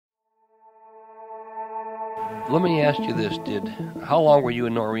Let me ask you this, how long were you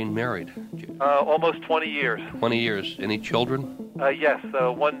and Noreen married? Almost 20 years. 20 years. Any children? Yes,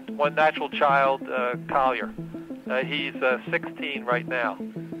 one natural child, Collier. He's 16 right now.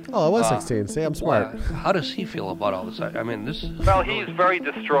 Oh, I was 16. See, I'm smart. Well, how does he feel about all this? I mean, this... Well, he's very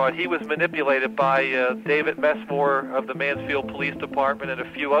distraught. He was manipulated by David Messmore of the Mansfield Police Department and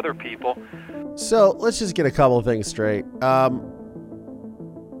a few other people. So let's just get a couple of things straight.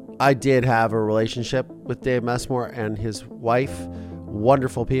 I did have a relationship with Dave Messmore and his wife.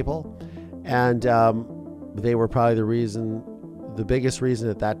 Wonderful people. And they were probably the biggest reason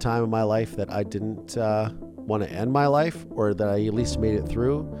at that time in my life that I didn't want to end my life, or that I at least made it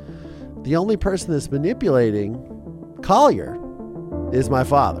through. The only person that's manipulating Collier is my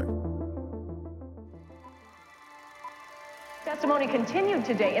father. Testimony continued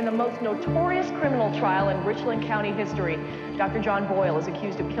today in the most notorious criminal trial in Richland County history. Dr. John Boyle is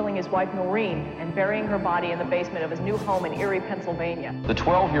accused of killing his wife Noreen and burying her body in the basement of his new home in Erie, Pennsylvania. The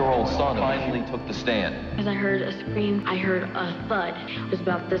 12-year-old son finally took the stand. As I heard a scream, I heard a thud. It was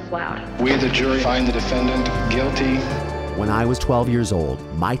about this loud. We, the jury, find the defendant guilty. When I was 12 years old,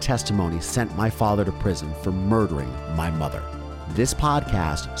 my testimony sent my father to prison for murdering my mother. This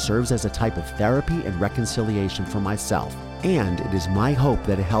podcast serves as a type of therapy and reconciliation for myself, and it is my hope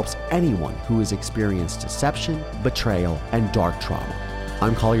that it helps anyone who has experienced deception, betrayal, and dark trauma.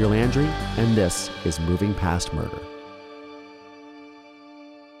 I'm Collier Landry, and this is Moving Past Murder.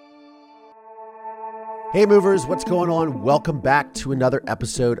 Hey movers, what's going on? Welcome back to another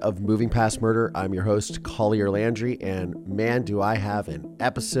episode of Moving Past Murder. I'm your host, Collier Landry, and man, do I have an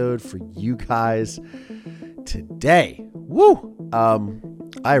episode for you guys today. Woo!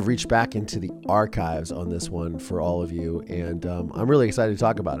 I've reached back into the archives on this one for all of you, and I'm really excited to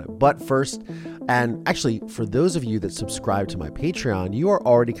talk about it. But first, and actually for those of you that subscribe to my Patreon, you are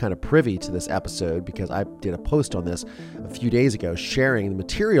already kind of privy to this episode because I did a post on this a few days ago sharing the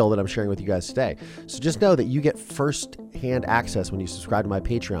material that I'm sharing with you guys today. So just know that you get first-hand access when you subscribe to my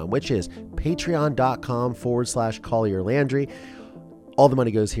Patreon, which is patreon.com/Collier Landry. All the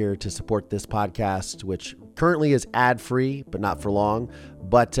money goes here to support this podcast, which currently is ad-free, but not for long.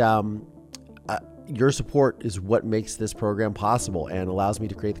 But your support is what makes this program possible and allows me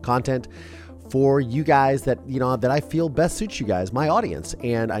to create the content for you guys that, that I feel best suits you guys, my audience.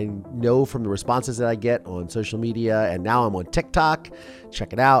 And I know from the responses that I get on social media, and now I'm on TikTok,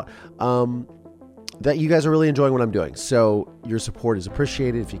 check it out, that you guys are really enjoying what I'm doing. So your support is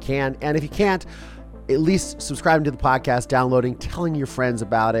appreciated if you can. And if you can't, at least subscribing to the podcast, downloading, telling your friends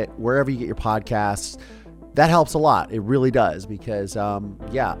about it, wherever you get your podcasts. That helps a lot. It really does because,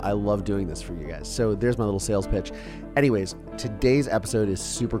 I love doing this for you guys. So there's my little sales pitch. Anyways, today's episode is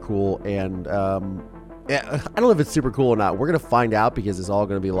super cool. And I don't know if it's super cool or not. We're going to find out because it's all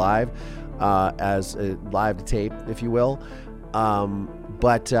going to be live, as a live to tape, if you will. And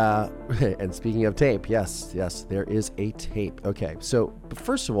speaking of tape, yes, there is a tape. Okay, so but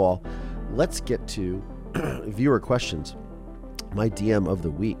first of all, let's get to viewer questions. My DM of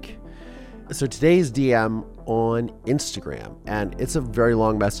the week. So today's DM on Instagram, and it's a very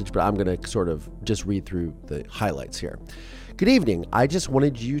long message, but I'm going to sort of just read through the highlights here. Good evening. I just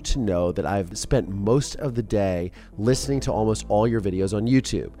wanted you to know that I've spent most of the day listening to almost all your videos on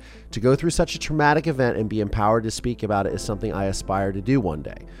YouTube. To go through such a traumatic event and be empowered to speak about it is something I aspire to do one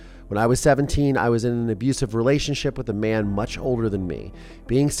day. When I was 17, I was in an abusive relationship with a man much older than me.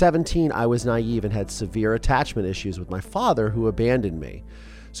 Being 17, I was naive and had severe attachment issues with my father, who abandoned me.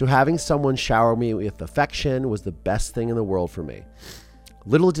 So having someone shower me with affection was the best thing in the world for me.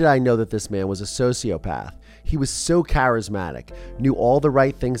 Little did I know that this man was a sociopath. He was so charismatic, knew all the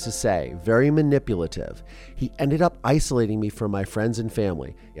right things to say, very manipulative. He ended up isolating me from my friends and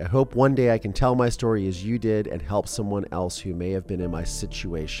family. I hope one day I can tell my story as you did and help someone else who may have been in my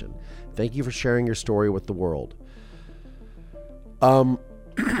situation. Thank you for sharing your story with the world.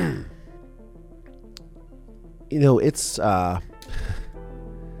 It's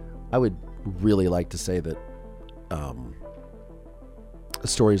I would really like to say that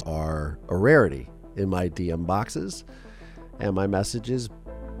stories are a rarity in my DM boxes and my messages,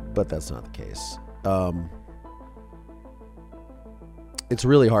 but that's not the case. It's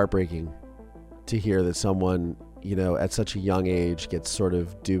really heartbreaking to hear that someone, at such a young age gets sort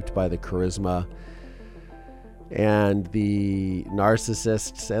of duped by the charisma and the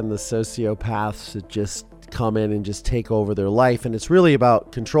narcissists and the sociopaths that just come in and just take over their life. And it's really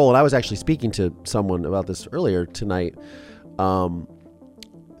about control. And I was actually speaking to someone about this earlier tonight.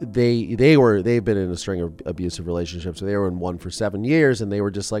 They've been in a string of abusive relationships. So they were in one for 7 years, and they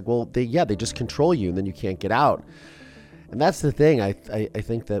were just like, well, they just control you and then you can't get out. And that's the thing. I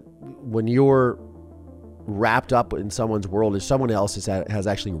think that when you're wrapped up in someone's world, if someone else has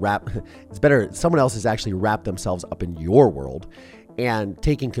actually someone else has actually wrapped themselves up in your world and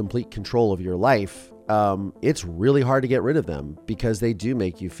taking complete control of your life, it's really hard to get rid of them, because they do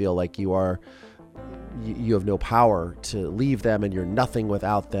make you feel like you have no power to leave them and you're nothing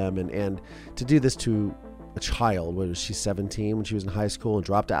without them. And to do this to a child, what was she, 17 when she was in high school and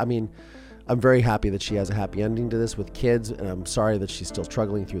dropped out? I mean, I'm very happy that she has a happy ending to this with kids, and I'm sorry that she's still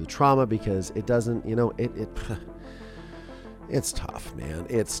struggling through the trauma, because it doesn't, it's tough, man.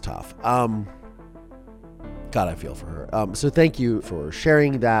 It's tough. God, I feel for her. So thank you for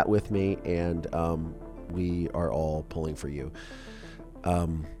sharing that with me, and we are all pulling for you.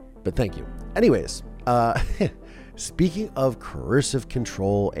 But thank you. Anyways, speaking of coercive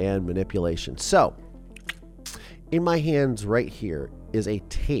control and manipulation. So in my hands right here is a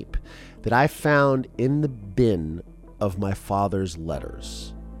tape that I found in the bin of my father's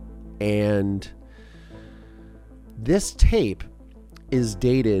letters. And this tape is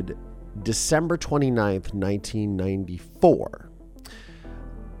dated December 29th, 1994.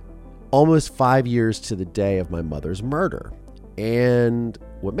 Almost 5 years to the day of my mother's murder. And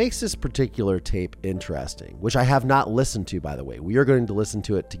what makes this particular tape interesting, which I have not listened to, by the way, we are going to listen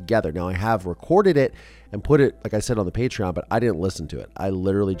to it together. Now, I have recorded it and put it, like I said, on the Patreon, but I didn't listen to it. I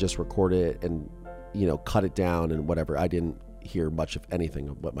literally just recorded it and, cut it down and whatever. I didn't hear much of anything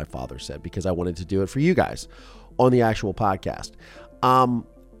of what my father said, because I wanted to do it for you guys on the actual podcast.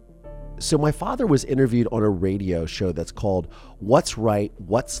 So my father was interviewed on a radio show that's called What's Right,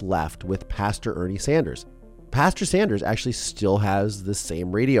 What's Left with Pastor Ernie Sanders. Pastor Sanders actually still has the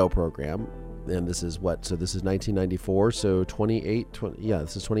same radio program, and this is 1994, so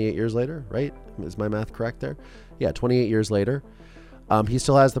this is 28 years later, right? Is my math correct there? Yeah, 28 years later. He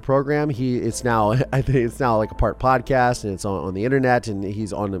still has the program. It's now like a part podcast, and it's on the internet, and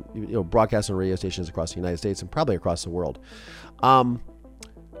he's on broadcast on radio stations across the United States and probably across the world.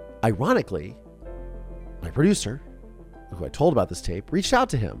 Ironically, my producer, who I told about this tape, reached out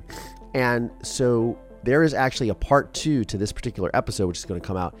to him, and so there is actually a part 2 to this particular episode, which is going to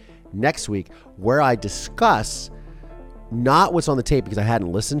come out next week, where I discuss not what's on the tape, because I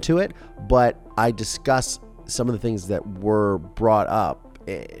hadn't listened to it, but I discuss some of the things that were brought up.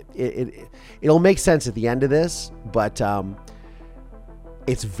 It'll make sense at the end of this, but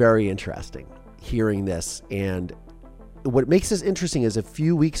it's very interesting hearing this. And what makes this interesting is a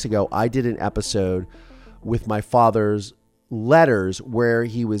few weeks ago, I did an episode with my father's letters where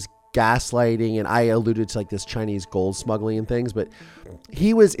he was gaslighting, and I alluded to like this Chinese gold smuggling and things, but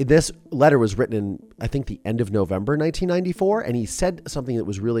this letter was written in, I think, the end of November 1994, and he said something that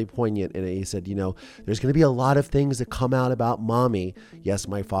was really poignant in it. He said, there's going to be a lot of things that come out about mommy. Yes,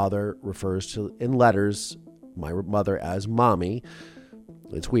 my father refers to, in letters, my mother as mommy.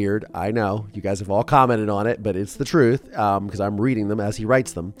 It's weird, I know. You guys have all commented on it, but it's the truth, because I'm reading them as he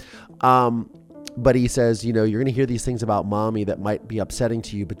writes them. But he says, you're going to hear these things about mommy that might be upsetting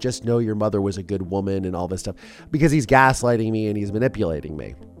to you, but just know your mother was a good woman and all this stuff, because he's gaslighting me and he's manipulating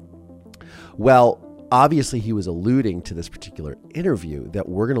me. Well, obviously he was alluding to this particular interview that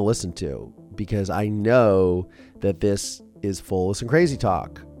we're going to listen to, because I know that this is full of some crazy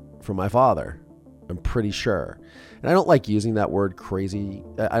talk from my father. I'm pretty sure. And I don't like using that word crazy.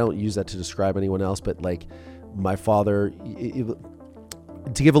 I don't use that to describe anyone else, but like my father,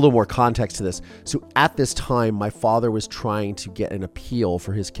 to give a little more context to this. So at this time, my father was trying to get an appeal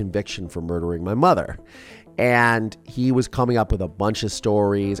for his conviction for murdering my mother. And he was coming up with a bunch of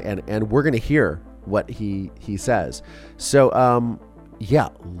stories, and we're going to hear what he says. So,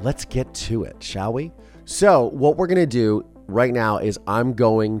 let's get to it, shall we? So what we're going to do right now is I'm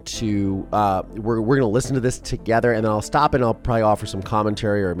going to, we're going to listen to this together, and then I'll stop and I'll probably offer some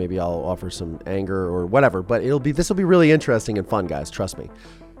commentary, or maybe I'll offer some anger or whatever, but this will be really interesting and fun, guys. Trust me.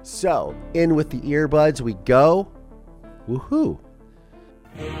 So in with the earbuds we go. Woohoo.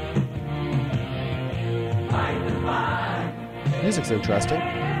 Music's interesting.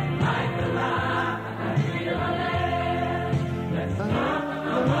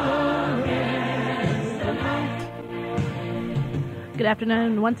 Good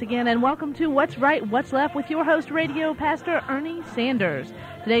afternoon once again, and welcome to What's Right, What's Left with your host, Radio Pastor Ernie Sanders.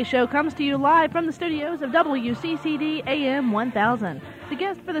 Today's show comes to you live from the studios of WCCD AM 1000. The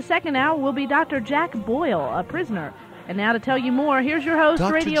guest for the second hour will be Dr. Jack Boyle, a prisoner. And now to tell you more, here's your host,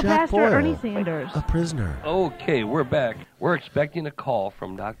 Dr. Radio Jack Pastor Boyle, Ernie Sanders. A prisoner. Okay, we're back. We're expecting a call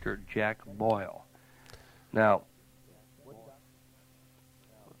from Dr. Jack Boyle. Now,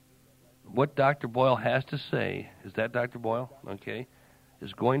 what Dr. Boyle has to say, is that Dr. Boyle? Okay,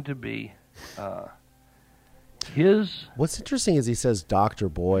 is going to be his... What's interesting is he says Dr.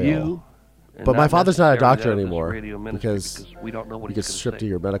 Boyle. View And But my father's not a doctor necessarily that of anymore this radio ministry, because we don't know what you he's get gonna stripped say. of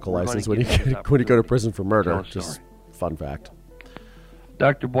your medical We're license gonna when you give him this when you go to opportunity prison for murder. tell a Just story. fun fact.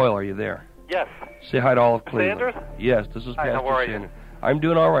 Dr. Boyle, are you there? Yes. Say hi to all of Cleveland. Sanders? Yes, this is Hi, Pastor how are you? Sanders. I'm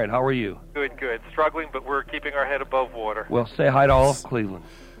doing all right. How are you? Good, good. Struggling, but we're keeping our head above water. Well, say hi to all of Cleveland.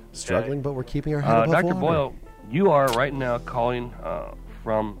 Struggling, but we're keeping our head above Dr. water. Boyle, you are right now calling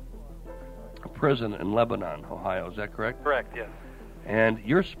from a prison in Lebanon, Ohio. Is that correct? Correct, yes. And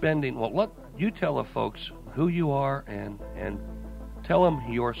you're spending, well, let you tell the folks who you are and tell them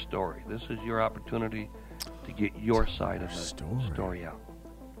your story. This is your opportunity to get your side of the story out.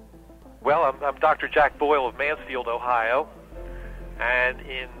 Well, I'm Dr. Jack Boyle of Mansfield, Ohio, and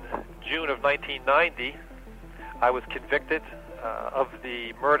in June of 1990, I was convicted of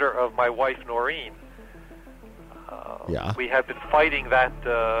the murder of my wife, Noreen. We have been fighting that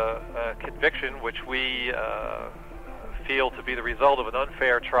conviction, which we feel to be the result of an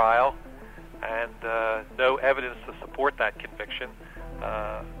unfair trial, and no evidence to support that conviction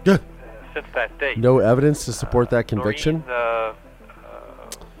since that date. No evidence to support that conviction?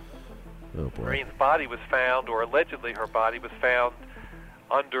 Oh boy. Noreen's body was found, or allegedly her body was found,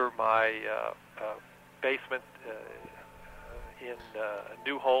 under my basement in a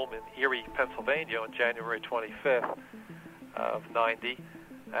new home in Erie, Pennsylvania on January 25th of 90.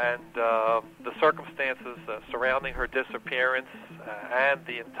 And the circumstances surrounding her disappearance and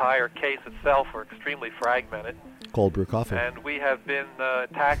the entire case itself are extremely fragmented. Cold brew coffee. And we have been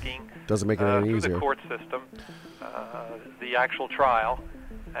attacking Doesn't make it any through easier. the court system the actual trial,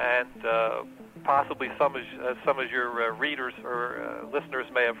 and possibly some of your readers or listeners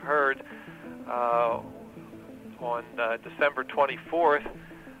may have heard, on December 24th,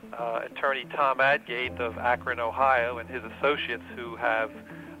 attorney Tom Adgate of Akron, Ohio, and his associates who have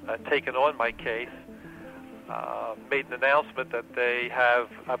taken on my case made an announcement that they have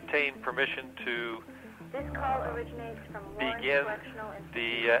obtained permission to begin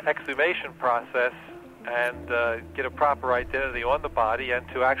the exhumation process and get a proper identity on the body, and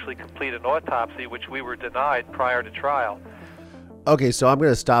to actually complete an autopsy, which we were denied prior to trial. Okay, so I'm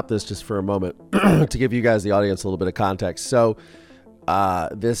going to stop this just for a moment to give you guys, the audience, a little bit of context. So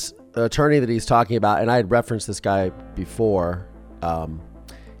this attorney that he's talking about, and I had referenced this guy before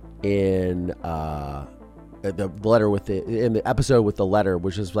in the letter in the episode with the letter,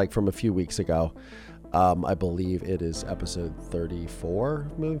 which is like from a few weeks ago. I believe it is episode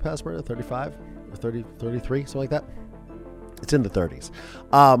 34, Moving Past Murder, 35 or 30, 33, something like that. It's in the 30s,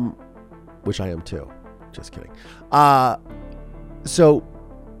 which I am too. Just kidding. So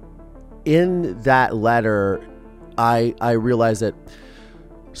in that letter, I realized that,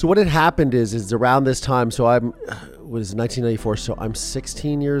 so what had happened is around this time, so was 1994, so I'm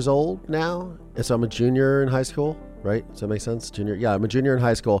 16 years old now, and so I'm a junior in high school, right? Does that make sense? Junior? Yeah, I'm a junior in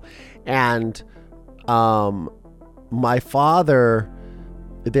high school, and my father,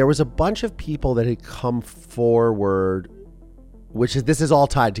 there was a bunch of people that had come forward, this is all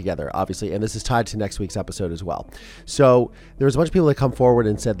tied together, obviously, and this is tied to next week's episode as well. So there was a bunch of people that come forward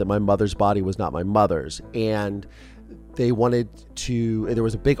and said that my mother's body was not my mother's, and they wanted to, there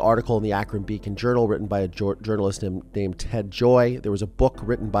was a big article in the Akron Beacon Journal written by a journalist named Ted Joy. There was a book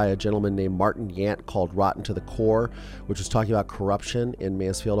written by a gentleman named Martin Yant called Rotten to the Core, which was talking about corruption in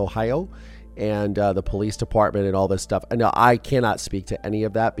Mansfield, Ohio, and the police department and all this stuff. And now I cannot speak to any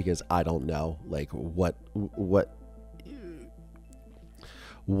of that because I don't know like what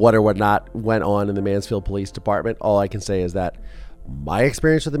or what not went on in the Mansfield Police Department. All I can say is that my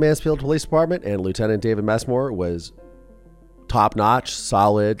experience with the Mansfield Police Department and Lieutenant David Messmore was top-notch,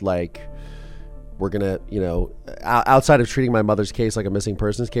 solid. Like, we're gonna, outside of treating my mother's case like a missing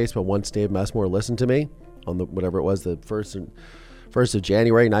persons case, but once Dave Messmore listened to me on the whatever it was, the 1st of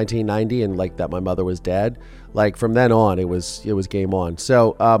January 1990, and like that my mother was dead, like from then on it was game on.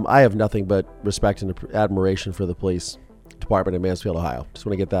 So I have nothing but respect and admiration for the police department in Mansfield, Ohio. Just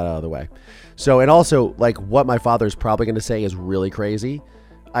want to get that out of the way. So, and also, like, what my father's probably going to say is really crazy.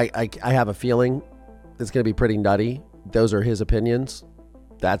 I have a feeling it's going to be pretty nutty. Those are his opinions.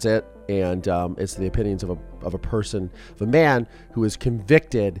 That's it. And it's the opinions of a person, of a man who is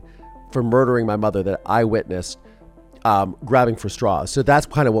convicted for murdering my mother that I witnessed, grabbing for straws. So that's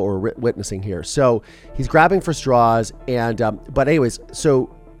kind of what we're witnessing here. So he's grabbing for straws. And but anyways,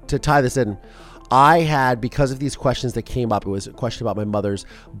 so to tie this in, I had, because of these questions that came up, it was a question about my mother's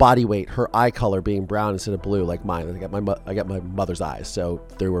body weight, her eye color being brown instead of blue like mine. I got my mother's eyes, so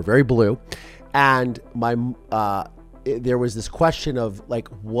they were very blue. And there was this question of like,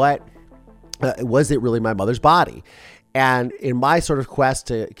 what was it really my mother's body? And in my sort of quest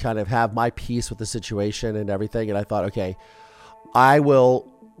to kind of have my peace with the situation and everything, and I thought, okay, I will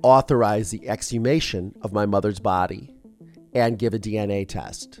authorize the exhumation of my mother's body and give a DNA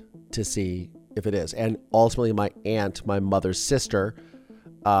test to see if it is. And ultimately, my aunt, my mother's sister,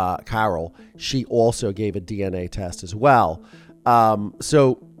 Carol, she also gave a DNA test as well.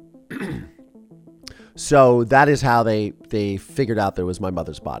 So that is how they figured out that it was my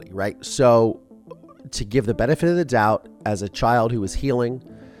mother's body, right? So to give the benefit of the doubt, as a child who was healing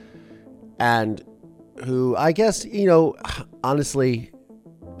and who, I guess, honestly,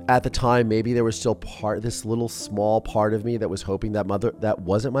 at the time, maybe there was still this little small part of me that was hoping that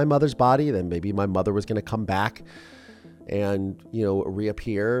wasn't my mother's body. Then maybe my mother was going to come back and,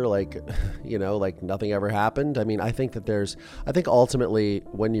 reappear like nothing ever happened. I mean, I think ultimately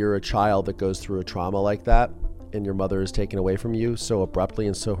when you're a child that goes through a trauma like that and your mother is taken away from you so abruptly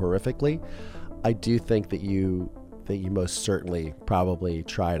and so horrifically, I do think that you most certainly probably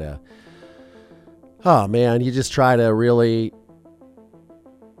try to, you just try to really,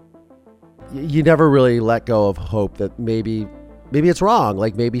 you never really let go of hope that maybe it's wrong.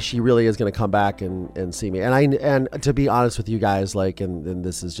 Like maybe she really is going to come back and see me. And to be honest with you guys, and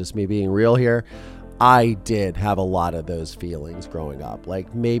this is just me being real here, I did have a lot of those feelings growing up.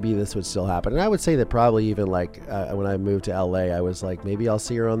 Like maybe this would still happen. And I would say that probably even when I moved to LA, I was like, maybe I'll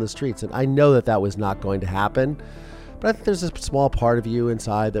see her on the streets. And I know that was not going to happen. But I think there's a small part of you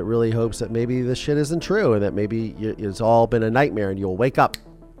inside that really hopes that maybe this shit isn't true and that maybe it's all been a nightmare and you'll wake up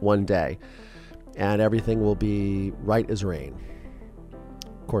one day and everything will be right as rain.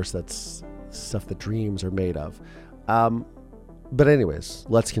 Of course, that's stuff that dreams are made of. But anyways,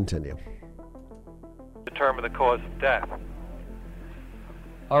 let's continue. Determine the cause of death.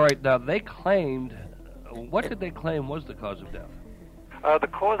 All right, now what did they claim was the cause of death? The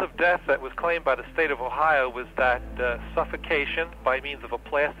cause of death that was claimed by the state of Ohio was that suffocation by means of a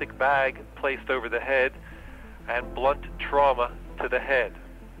plastic bag placed over the head and blunt trauma to the head.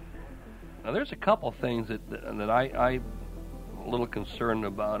 Now, there's a couple things that I'm a little concerned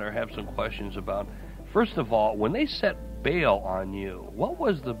about or have some questions about. First of all, when they set bail on you, what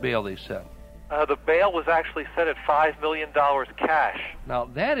was the bail they set? The bail was actually set at $5 million cash. Now,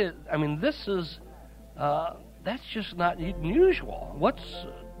 that's just not unusual.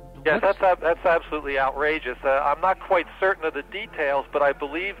 That's absolutely outrageous. I'm not quite certain of the details, but I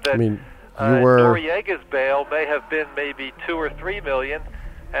believe that Noriega's bail may have been maybe $2 or $3 million,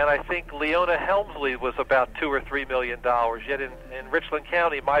 and I think Leona Helmsley was about $2 or $3 million. Yet in Richland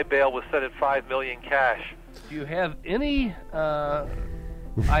County, my bail was set at $5 million cash. Do you have any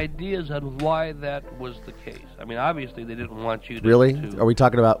ideas on why that was the case? I mean, obviously they didn't want you to. Really? Are we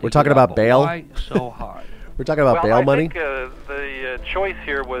talking about? We're talking about bail. Why so high? We're talking about bail money. I think the choice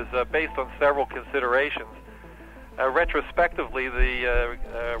here was based on several considerations. Retrospectively, the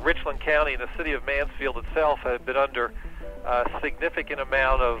Richland County and the city of Mansfield itself had been under a significant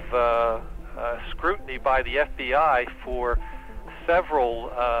amount of scrutiny by the FBI for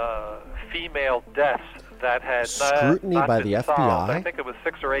several female deaths that had scrutiny not by been the solved. FBI? I think it was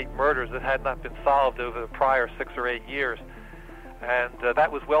 6 or 8 murders that had not been solved over the prior 6 or 8 years. And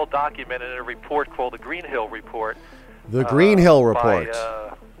that was well documented in a report called the Greenhill Report. The Greenhill Report.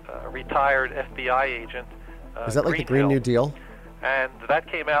 By a retired FBI agent. Is that like the Green New Deal? And that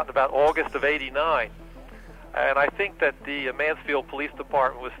came out in about August of '89. And I think that the Mansfield Police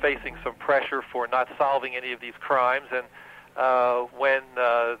Department was facing some pressure for not solving any of these crimes. And when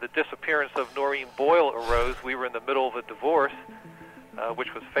the disappearance of Noreen Boyle arose, we were in the middle of a divorce,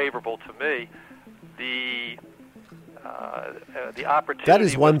 which was favorable to me. The opportunity. That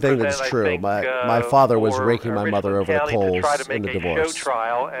is one thing that's true. Think, my father was raking my mother over the coals to try to make in the a divorce. show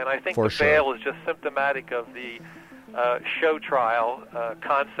trial, and I think the bail is just symptomatic of the show trial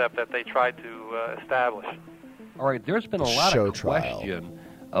concept that they tried to establish. All right, there's been a lot of question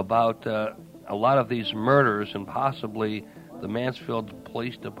about a lot of these murders and possibly the Mansfield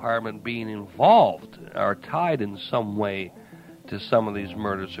Police Department being involved or tied in some way to some of these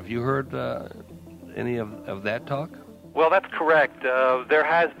murders. Have you heard any of that talk? Well, that's correct. There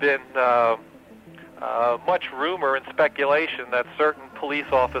has been much rumor and speculation that certain police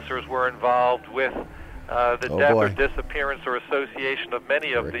officers were involved with the death or disappearance or association of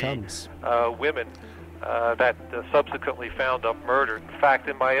many of the women that subsequently found up murdered. In fact,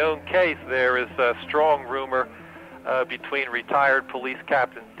 in my own case, there is a strong rumor between retired police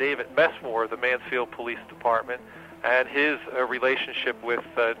captain David Messmore of the Mansfield Police Department and his relationship with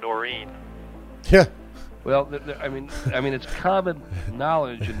Noreen. Yeah. Well, I mean, it's common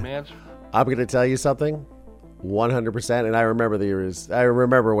knowledge in Mansfield. I'm going to tell you something, 100%, and I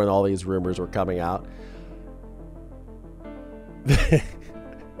remember when all these rumors were coming out. The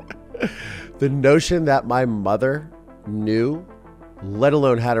notion that my mother knew let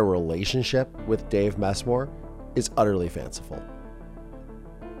alone had a relationship with Dave Messmore, is utterly fanciful.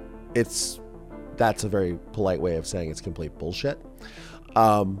 That's a very polite way of saying it's complete bullshit.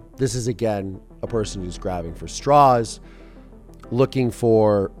 This is, again, a person who's grabbing for straws, looking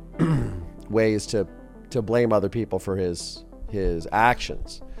for ways to blame other people for his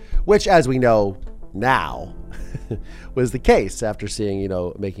actions, which, as we know now, was the case after seeing,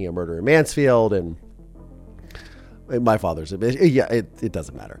 Making a Murder in Mansfield and my father's. Yeah, it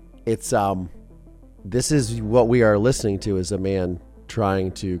doesn't matter. It's this is what we are listening to, is a man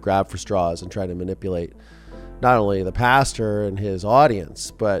trying to grab for straws and trying to manipulate not only the pastor and his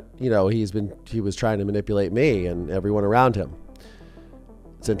audience, but he was trying to manipulate me and everyone around him.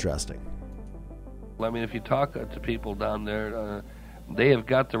 It's interesting. I mean, if you talk to people down there, they have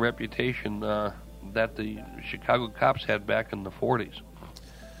got the reputation that the Chicago cops had back in the 40s.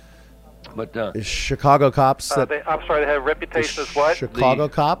 But Chicago cops. They have a reputation as what? Chicago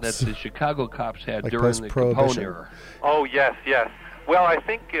cops. That the Chicago cops had like during the Capone era. Oh yes. Well, I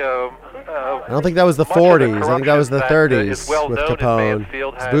think I don't think that was the 40s. I think that was the 30s with Capone.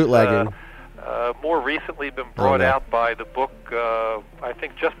 It's bootlegging. More recently been brought out by the book, I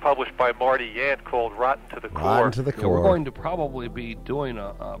think just published by Marty Yant, called Rotten to the Core. Rotten to the Core. We're going to probably be doing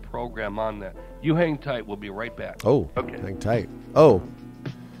a program on that. You hang tight. We'll be right back. Oh, okay. Hang tight. Oh,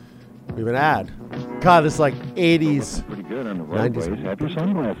 we have an ad. God, this is like 80s. Pretty good on the roadways. Have your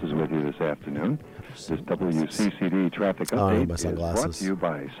sunglasses with you this afternoon. This WCCD traffic update my is sunglasses. brought to you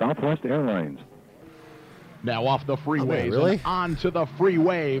by Southwest Airlines. Now off the freeways, really? and onto the free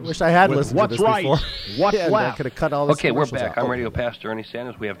waves. Wish I had listened to this before. What's yeah, left? I could have cut all this. Okay, we're back. I'm Radio Pastor Ernie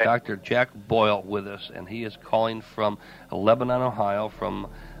Sanders. We have Dr. Jack Boyle with us, and he is calling from Lebanon, Ohio, from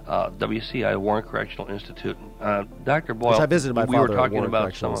WCI, Warren Correctional Institute. Dr. Boyle, I visited my we were father talking at Warren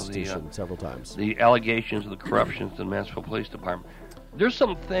about some Correctional of the several times. The allegations of the corruptions in the Mansfield Police Department. There's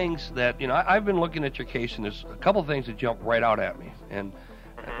some things that, I've been looking at your case, and there's a couple things that jump right out at me. And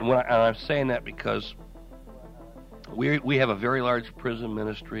I'm saying that because we have a very large prison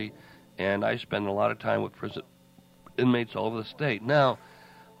ministry, and I spend a lot of time with prison inmates all over the state. Now,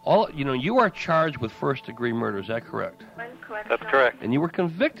 you are charged with first-degree murder. Is that correct? That's correct. And you were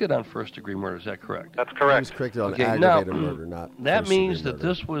convicted on first-degree murder. Is that correct? That's correct. He was convicted on aggravated murder, not that means that murder.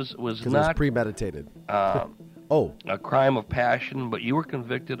 this was it not was premeditated. A crime of passion, but you were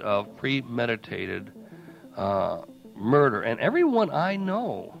convicted of premeditated murder. And everyone I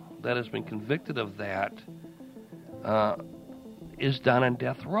know that has been convicted of that is done on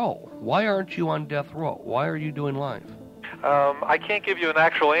death row. Why aren't you on death row? Why are you doing life? I can't give you an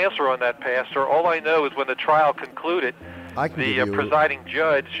actual answer on that, Pastor. All I know is when the trial concluded, the presiding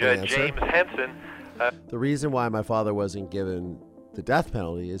judge, James Henson... the reason why my father wasn't given the death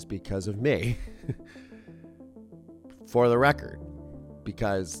penalty is because of me. For the record.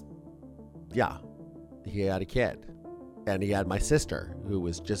 Because, he had a kid. And he had my sister, who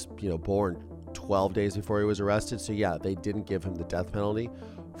was just, born 12 days before he was arrested. So, they didn't give him the death penalty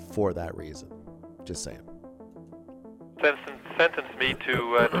for that reason. Just saying. Sentenced me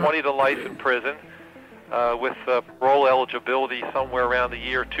to 20 to life in prison with parole eligibility somewhere around the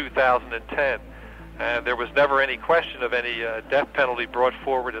year 2010. And there was never any question of any death penalty brought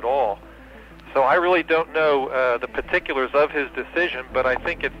forward at all. So I really don't know the particulars of his decision, but I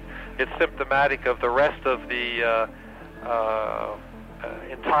think it's symptomatic of the rest of the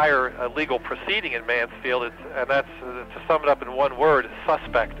entire legal proceeding in Mansfield. And that's, to sum it up in one word,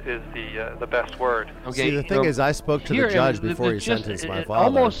 suspect is the best word. Okay, see, the thing is, I spoke to the judge before he sentenced my father. It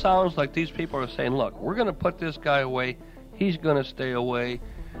almost sounds like these people are saying, look, we're going to put this guy away, he's going to stay away,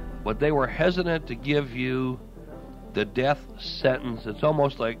 but they were hesitant to give you the death sentence. It's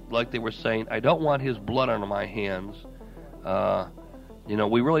almost like they were saying, I don't want his blood on my hands.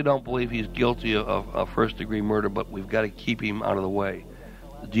 We really don't believe he's guilty of first-degree murder, but we've got to keep him out of the way.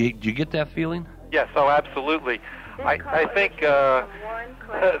 Do you get that feeling? Yes, absolutely. I think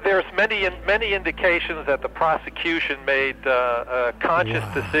there's many indications that the prosecution made conscious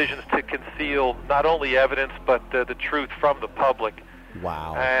decisions to conceal not only evidence but the truth from the public.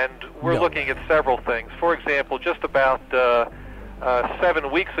 Wow. And we're looking at several things. For example, just about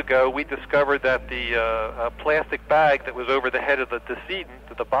 7 weeks ago, we discovered that the plastic bag that was over the head of the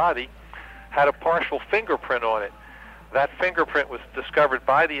decedent, the body, had a partial fingerprint on it. That fingerprint was discovered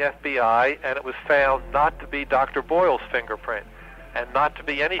by the FBI, and it was found not to be Dr. Boyle's fingerprint and not to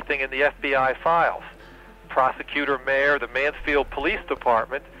be anything in the FBI files. prosecutor, mayor, the Mansfield Police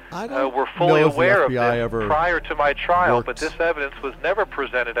Department were fully know if the aware of FBI this ever prior to my trial, worked but this evidence was never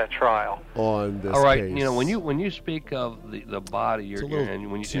presented at trial. On this All right, case. you know, when you speak of the body,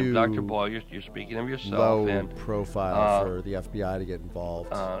 and when you say Dr. Boyle, you're speaking of yourself. Low and profile for the FBI to get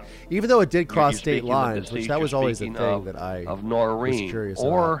involved, even though it did cross state lines, which that was always a thing that I Noreen, was curious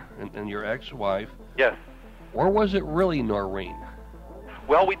or about. and your ex-wife. Yes. Or was it really Noreen?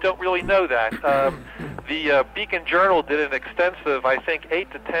 Well, we don't really know that. The Beacon Journal did an extensive, I think, 8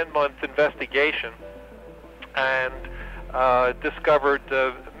 to 10 month investigation and discovered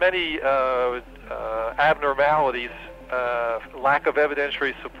many abnormalities, lack of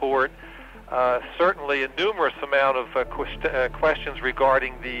evidentiary support, certainly a numerous amount of questions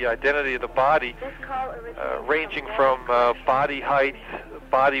regarding the identity of the body, ranging from body height,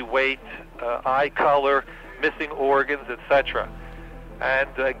 body weight, eye color, missing organs, etc.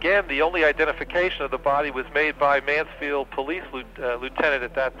 And again, the only identification of the body was made by Mansfield Police Lieutenant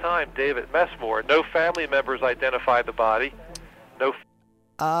at that time, David Messmore. No family members identified the body.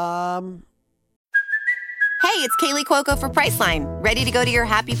 Hey, it's Kaylee Cuoco for Priceline. Ready to go to your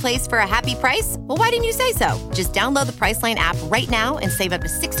happy place for a happy price? Well, why didn't you say so? Just download the Priceline app right now and save up to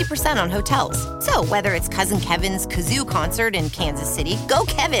 60% on hotels. So whether it's Cousin Kevin's Kazoo Concert in Kansas City, go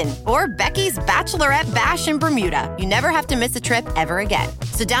Kevin, or Becky's Bachelorette Bash in Bermuda, you never have to miss a trip ever again.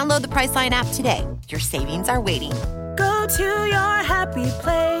 So download the Priceline app today. Your savings are waiting. Go to your happy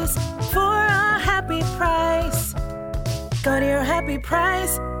place for a happy price. Go to your happy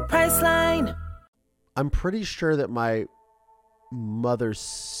price, Priceline. I'm pretty sure that my mother's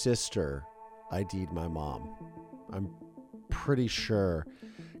sister ID'd my mom. I'm pretty sure,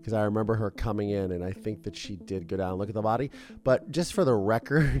 because I remember her coming in, and I think that she did go down and look at the body. But just for the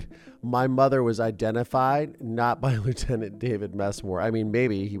record, my mother was identified not by Lieutenant David Messmore. I mean,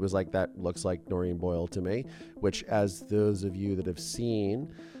 maybe he was like, that looks like Noreen Boyle to me, which, as those of you that have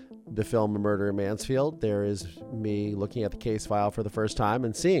seen the film A Murder in Mansfield, there is me looking at the case file for the first time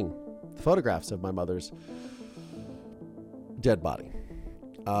and seeing photographs of my mother's dead body,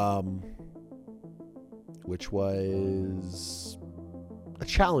 which was a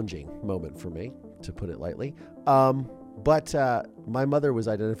challenging moment for me, to put it lightly. But my mother was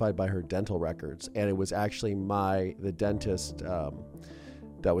identified by her dental records, and it was actually the dentist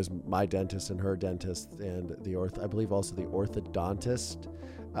that was my dentist and her dentist, and I believe also the orthodontist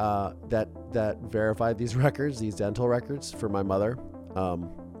that verified these records, these dental records for my mother.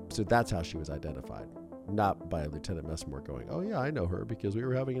 So that's how she was identified, not by Lieutenant Messmore going, oh yeah, I know her because we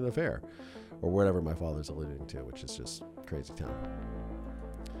were having an affair, or whatever my father's alluding to, which is just crazy town.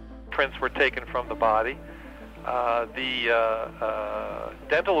 Prints were taken from the body. The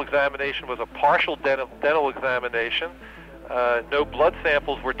dental examination was a partial dental examination. No blood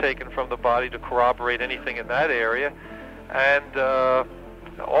samples were taken from the body to corroborate anything in that area, and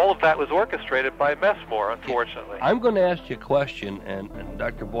all of that was orchestrated by Messmore, unfortunately. I'm going to ask you a question, and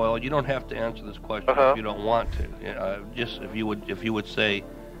Dr. Boyle, you don't have to answer this question if you don't want to. Just if you would say,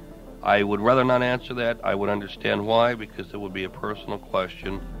 I would rather not answer that, I would understand why, because it would be a personal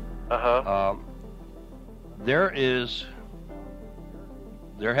question. There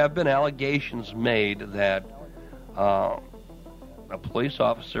have been allegations made that a police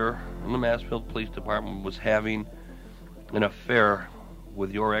officer in the Mansfield Police Department was having an affair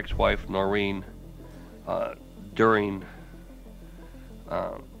with your ex-wife Noreen during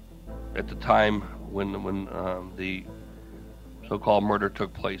at the time when the so-called murder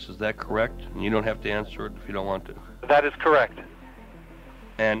took place. Is that correct? And you don't have to answer it if you don't want to. That is correct.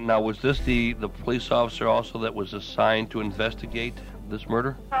 And now, was this the police officer also that was assigned to investigate this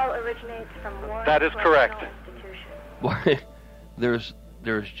murder? Call originates from Warren. That is correct. Boy, there's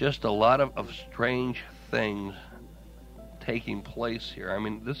just a lot of strange things taking place here. I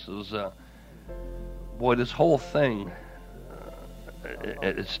mean, this is this whole thing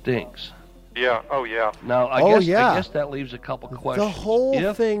it stinks. Yeah. Oh yeah. Now I guess that leaves a couple questions. The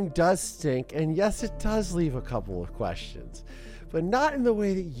whole thing does stink, and yes, it does leave a couple of questions, but not in the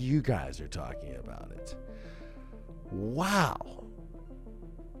way that you guys are talking about it. Wow.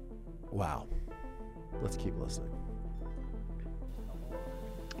 Let's keep listening.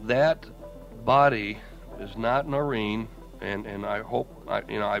 That body is not Noreen. And I hope,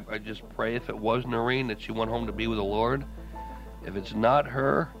 I just pray if it was Noreen that she went home to be with the Lord. If it's not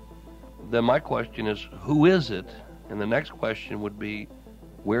her, then my question is, who is it? And the next question would be,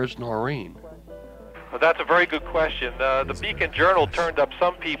 where's Noreen? Well, that's a very good question. The Beacon Journal turned up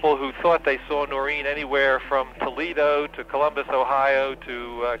some people who thought they saw Noreen anywhere from Toledo to Columbus, Ohio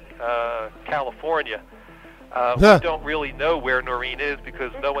to California. We don't really know where Noreen is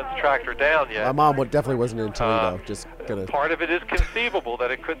because no one's tracked her down yet. My mom definitely wasn't in Toledo. Part of it is conceivable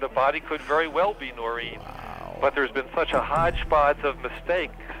that the body could very well be Noreen. Wow. But there's been such a hodgepodge of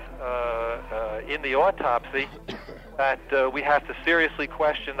mistakes in the autopsy that we have to seriously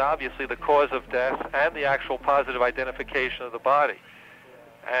question, obviously, the cause of death and the actual positive identification of the body.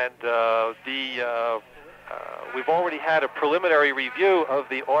 And we've already had a preliminary review of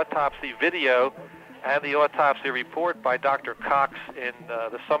the autopsy video and the autopsy report by Dr. Cox in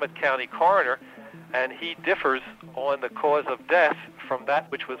the Summit County coroner, and he differs on the cause of death from that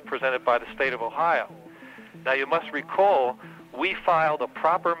which was presented by the state of Ohio. Now, you must recall, we filed a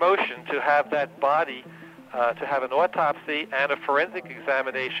proper motion to have that body, to have an autopsy and a forensic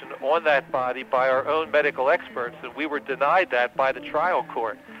examination on that body by our own medical experts, and we were denied that by the trial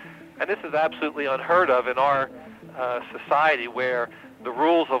court. And this is absolutely unheard of in our society, where the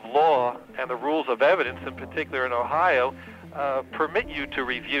rules of law and the rules of evidence, in particular in Ohio, permit you to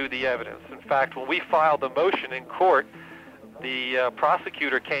review the evidence. In fact, when we filed the motion in court, the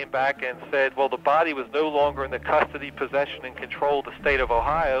prosecutor came back and said, well, the body was no longer in the custody, possession, and control of the state of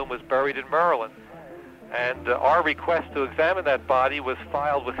Ohio and was buried in Maryland. And our request to examine that body was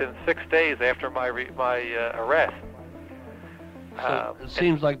filed within 6 days after my arrest. So it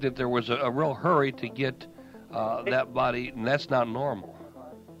seems like that there was a real hurry to get that body, and that's not normal.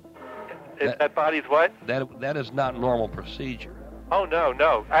 That body's what? That is not normal procedure. Oh,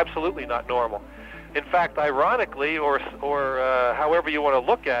 no, absolutely not normal. In fact, ironically, or however you want to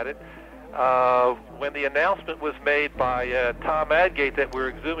look at it, when the announcement was made by Tom Adgate that we're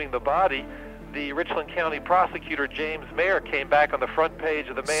exhuming the body, the Richland County prosecutor, James Mayer, came back on the front page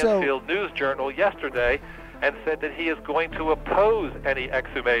of the Mansfield News Journal yesterday and said that he is going to oppose any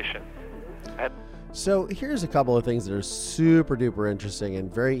exhumation. So here's a couple of things that are super duper interesting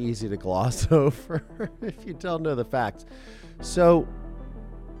and very easy to gloss over if you don't know the facts. So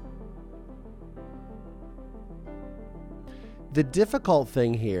the difficult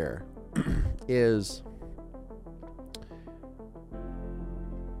thing here is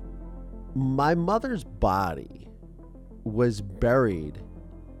my mother's body was buried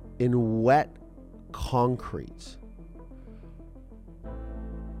in wet concrete.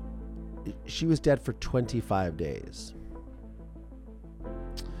 She was dead for 25 days.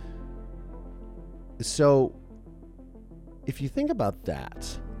 So, if you think about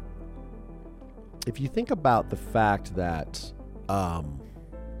that, if you think about the fact that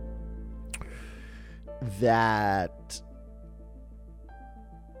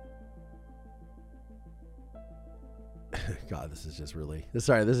God, this is really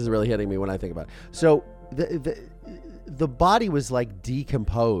hitting me when I think about it. So the body was like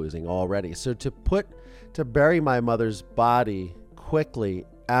decomposing already. So to bury my mother's body quickly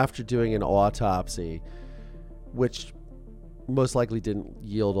after doing an autopsy, which most likely didn't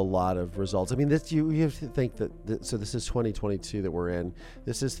yield a lot of results. I mean, this you have to think that so this is 2022 that we're in.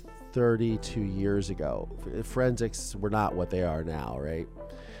 This is 32 years ago. Forensics were not what they are now, right?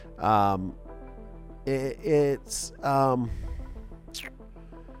 It's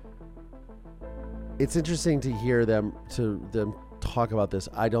interesting to hear them talk about this.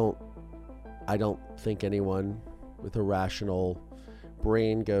 I don't think anyone with a rational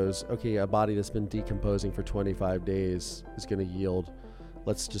brain goes, okay, a body that's been decomposing for 25 days is going to yield.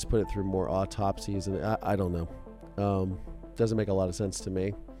 Let's just put it through more autopsies. And I don't know. Doesn't make a lot of sense to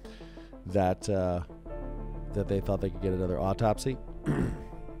me that they thought they could get another autopsy.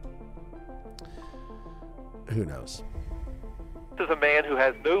 Who knows? This is a man who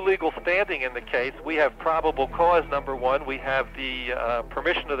has no legal standing in the case. We have probable cause, number one. We have the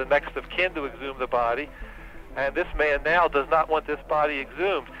permission of the next of kin to exhume the body. And this man now does not want this body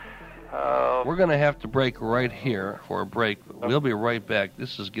exhumed. We're going to have to break right here for a break. We'll be right back.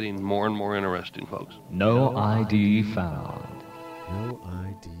 This is getting more and more interesting, folks. No ID found. No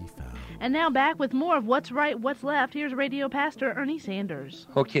ID found. And now back with more of What's Right, What's Left. Here's Radio Pastor Ernie Sanders.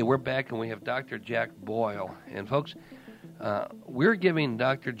 Okay, we're back, and we have Dr. Jack Boyle. And, folks, we're giving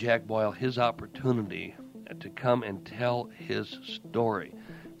Dr. Jack Boyle his opportunity to come and tell his story.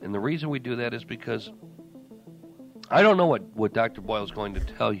 And the reason we do that is because I don't know what Dr. Boyle is going to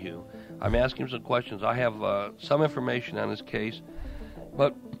tell you. I'm asking him some questions. I have some information on his case.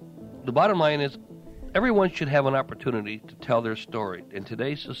 But the bottom line is everyone should have an opportunity to tell their story. In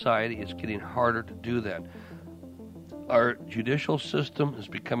today's society, it's getting harder to do that. Our judicial system is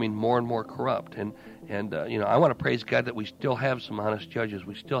becoming more and more corrupt. And I want to praise God that we still have some honest judges.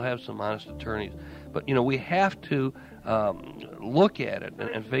 We still have some honest attorneys. But, we have to look at it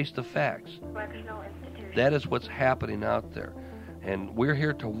and face the facts. That is what's happening out there. And we're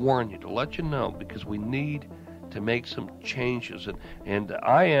here to warn you, to let you know, because we need to make some changes. And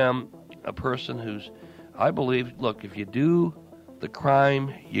I am a person I believe, look, if you do the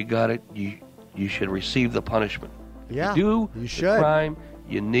crime, you should receive the punishment. Yeah, you should. The crime,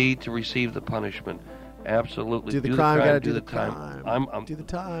 you need to receive the punishment. Absolutely. Do the crime, gotta do the time. Do the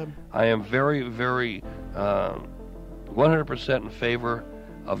time. I am very, very 100% in favor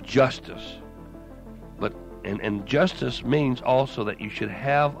of justice. And justice means also that you should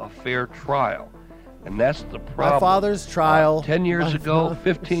have a fair trial. And that's the problem. My father's trial. 10 years ago,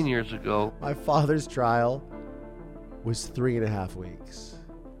 15 years ago. My father's trial was 3.5 weeks.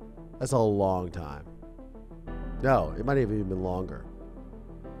 That's a long time. No, it might have even been longer.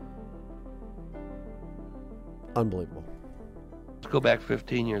 Unbelievable. Let's go back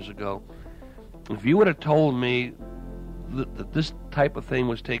 15 years ago. If you would have told me that this type of thing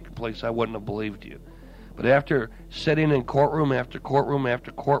was taking place, I wouldn't have believed you. But after sitting in courtroom after courtroom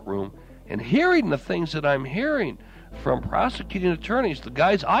after courtroom and hearing the things that I'm hearing from prosecuting attorneys, the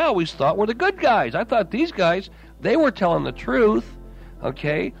guys I always thought were the good guys. I thought these guys, they were telling the truth,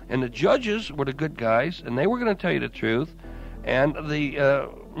 okay? And the judges were the good guys, and they were going to tell you the truth. And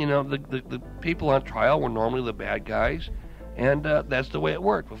the people on trial were normally the bad guys, and that's the way it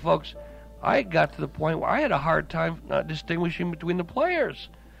worked. But folks, I got to the point where I had a hard time distinguishing between the players.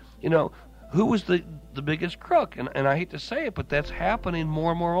 Who was the biggest crook? And I hate to say it, but that's happening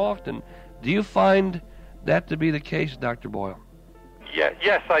more and more often. Do you find that to be the case, Dr. Boyle? Yeah,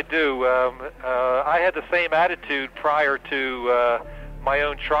 yes, I do. I had the same attitude prior to my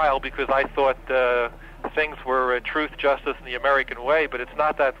own trial because I thought things were truth, justice, and the American way, but it's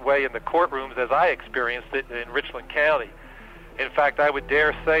not that way in the courtrooms as I experienced it in Richland County. In fact, I would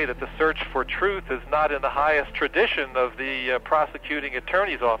dare say that the search for truth is not in the highest tradition of the prosecuting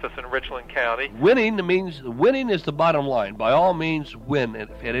attorney's office in Richland County. Winning is the bottom line. By all means, win at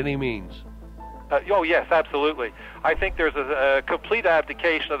any means. Oh, yes, absolutely. I think there's a complete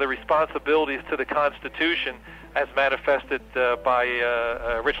abdication of the responsibilities to the Constitution as manifested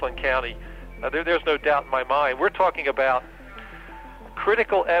by Richland County. There's no doubt in my mind. We're talking about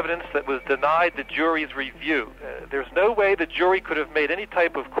critical evidence that was denied the jury's review. There's no way the jury could have made any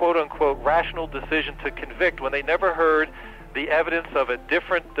type of quote-unquote rational decision to convict when they never heard the evidence of a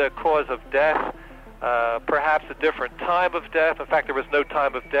different cause of death, perhaps a different time of death. In fact, there was no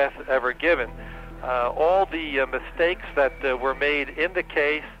time of death ever given. All the mistakes that were made in the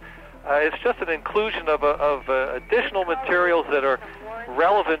case, it's just an inclusion of additional materials that are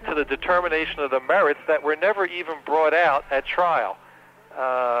relevant to the determination of the merits that were never even brought out at trial.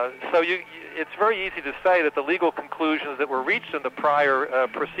 So it's very easy to say that the legal conclusions that were reached in the prior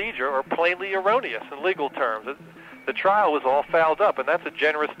procedure are plainly erroneous in legal terms. The trial was all fouled up, and that's a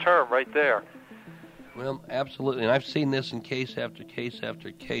generous term right there. Well, absolutely, and I've seen this in case after case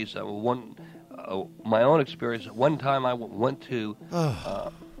after case. My own experience, one time I went to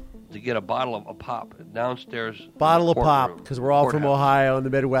get a bottle of pop downstairs. Bottle of pop, because we're all from Ohio in the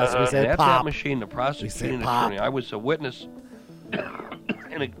Midwest. We say at pop. That machine, the prosecuting attorney, I was a witness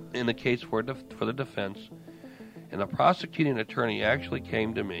in a case for the defense, and the prosecuting attorney actually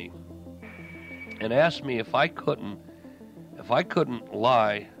came to me and asked me if I couldn't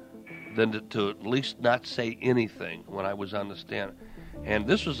lie, then to at least not say anything when I was on the stand. And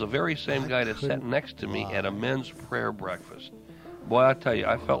this was the very same guy that sat next to me at a men's prayer breakfast. Boy, I tell you,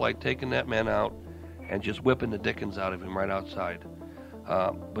 I felt like taking that man out and just whipping the dickens out of him right outside.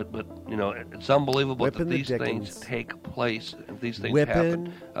 But it's unbelievable that these things take place and these things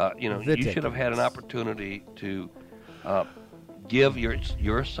happen. You should have had an opportunity to give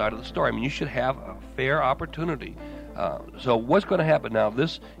your side of the story. I mean, you should have a fair opportunity. So what's going to happen now?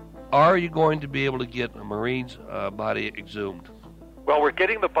 Are you going to be able to get a Marine's body exhumed? Well, we're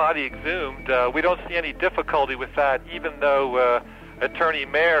getting the body exhumed. We don't see any difficulty with that, even though Attorney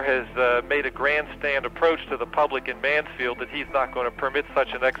Mayer has made a grandstand approach to the public in Mansfield that he's not going to permit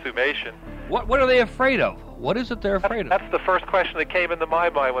such an exhumation. What are they afraid of? What is it they're afraid of? That's the first question that came into my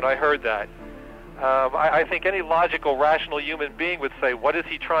mind when I heard that. I think any logical, rational human being would say, what is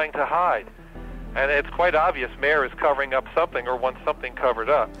he trying to hide? And it's quite obvious Mayer is covering up something or wants something covered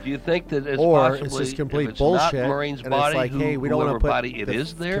up. Do you think that it's possibly, it's just complete if it's bullshit, not Marine's and body, it's like, hey, we don't want to put body it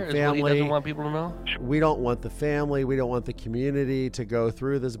is there, is what he doesn't want people to know? We don't want the family, we don't want the community to go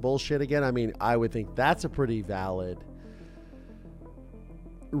through this bullshit again. I mean, I would think that's a pretty valid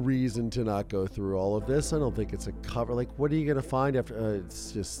reason to not go through all of this. I don't think it's a cover. Like, what are you going to find after?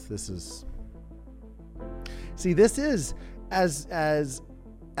 It's just, this is... See, this is, as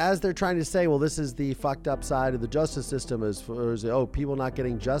as they're trying to say, well, this is the fucked up side of the justice system as far as, people not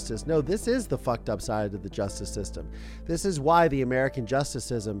getting justice. No, this is the fucked up side of the justice system. This is why the American justice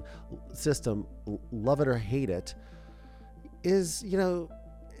system, love it or hate it, is,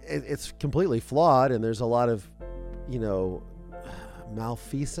 it's completely flawed, and there's a lot of,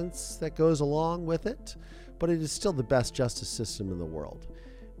 malfeasance that goes along with it, but it is still the best justice system in the world.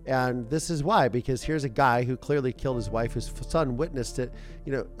 And this is why, because here's a guy who clearly killed his wife, whose son witnessed it,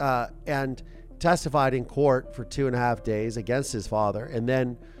 and testified in court for 2.5 days against his father, and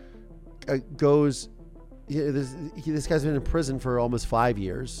then goes. This guy's been in prison for almost 5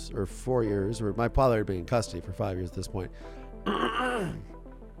 years or 4 years, or my father had been in custody for 5 years at this point,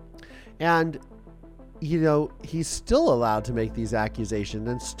 and he's still allowed to make these accusations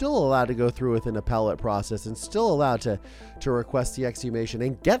and still allowed to go through with an appellate process and still allowed to request the exhumation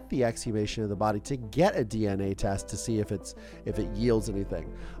and get the exhumation of the body, to get a DNA test to see if it yields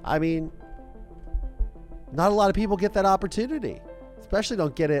anything. I mean, not a lot of people get that opportunity, especially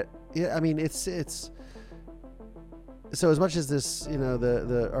don't get it. I mean, it's so as much as this,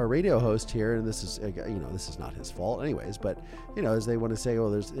 our radio host here, and this is, this is not his fault anyways, but, as they want to say, well,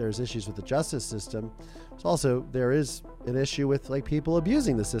 there's issues with the justice system. It's also, there is an issue with people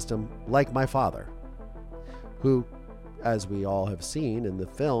abusing the system, like my father, who, as we all have seen in the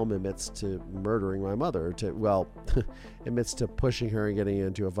film, admits to murdering my mother, admits to pushing her and getting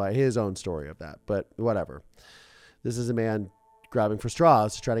into a fight, his own story of that, but whatever. This is a man grabbing for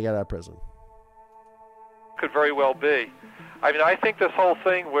straws to try to get out of prison. Could very well be. I mean, I think this whole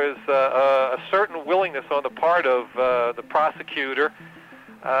thing was a certain willingness on the part of the prosecutor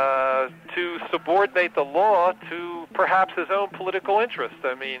to subordinate the law to perhaps his own political interest.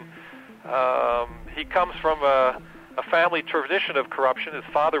 I mean, he comes from a family tradition of corruption. His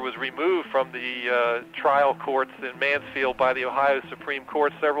father was removed from the trial courts in Mansfield by the Ohio Supreme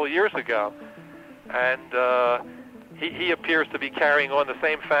Court several years ago. And he appears to be carrying on the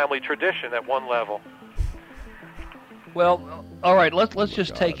same family tradition at one level. Well, all right, let's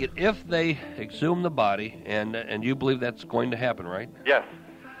just take it. If they exhume the body, and you believe that's going to happen, right? Yes.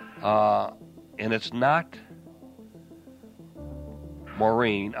 And it's not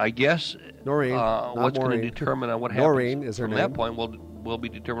Maureen, I guess. Noreen. What's going to determine on what happens Noreen is her from name. that point will be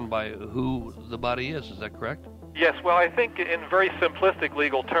determined by who the body is. Is that correct? Yes. Well, I think in very simplistic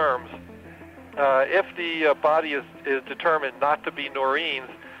legal terms, if the body is determined not to be Noreen's,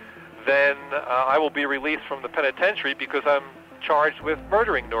 then I will be released from the penitentiary because I'm charged with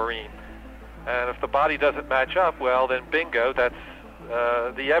murdering Noreen. And if the body doesn't match up, well, then bingo, that's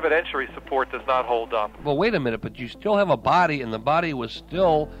the evidentiary support does not hold up. Well, wait a minute, but you still have a body, and the body was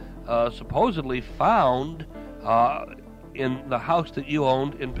still supposedly found in the house that you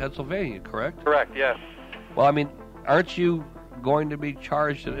owned in Pennsylvania, correct? Correct, yes. Well, I mean, aren't you going to be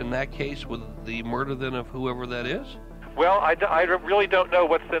charged in that case with the murder then of whoever that is? Well, I really don't know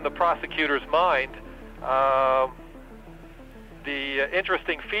what's in the prosecutor's mind. The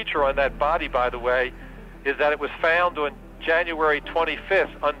interesting feature on that body, by the way, is that it was found on January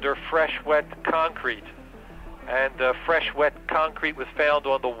 25th under fresh, wet concrete. And fresh, wet concrete was found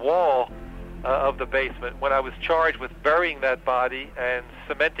on the wall of the basement when I was charged with burying that body and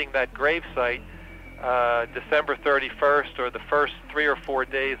cementing that gravesite December 31st or the first 3 or 4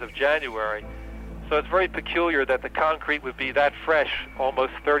 days of January. So it's very peculiar that the concrete would be that fresh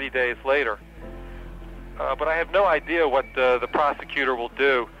almost 30 days later. But I have no idea what the prosecutor will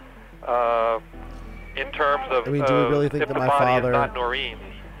do in terms of do we really think if that the my body father is not Noreen.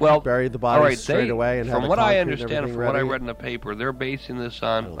 Well, buried the body straight away and from had what the I concrete understand, and from what I everything read in the paper, they're basing this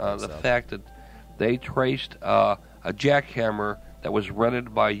on the fact that they traced a jackhammer that was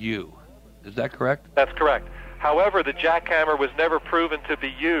rented by you. Is that correct? That's correct. However, the jackhammer was never proven to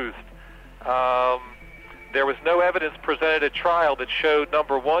be used. There was no evidence presented at trial that showed,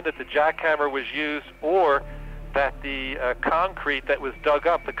 number one, that the jackhammer was used, or that the concrete that was dug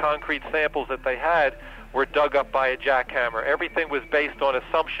up, the concrete samples that they had, were dug up by a jackhammer. Everything was based on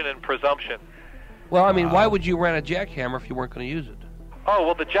assumption and presumption. Well, I mean, why would you rent a jackhammer if you weren't going to use it? Oh,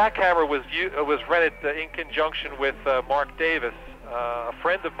 well, the jackhammer was rented in conjunction with Mark Davis, a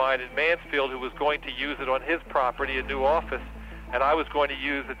friend of mine in Mansfield who was going to use it on his property, a new office, and I was going to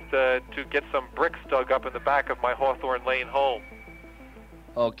use it to get some bricks dug up in the back of my Hawthorne Lane home.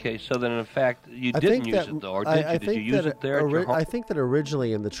 Okay, so then in fact you didn't use it though, or did you? Did you use it there at your home? I think that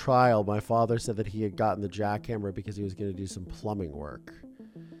originally in the trial, my father said that he had gotten the jackhammer because he was going to do some plumbing work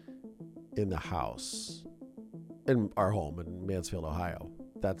in the house, in our home in Mansfield, Ohio.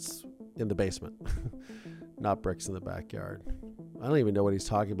 That's in the basement, not bricks in the backyard. I don't even know what he's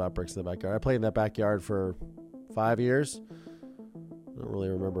talking about, bricks in the backyard. I played in that backyard for 5 years. don't really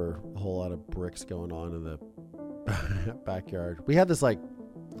remember a whole lot of bricks going on in the backyard. We had this like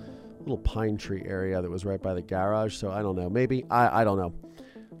little pine tree area that was right by the garage, so I don't know. Maybe I don't know.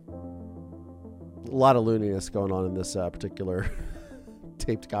 A lot of looniness going on in this particular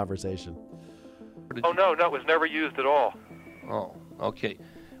taped conversation. Oh no, it was never used at all. Oh, okay.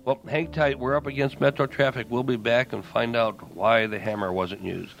 Well, hang tight. We're up against Metro traffic. We'll be back and find out why the hammer wasn't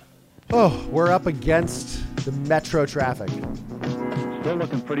used. Oh, we're up against the Metro traffic. Still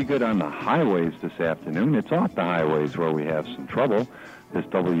looking pretty good on the highways this afternoon. It's off the highways where we have some trouble. This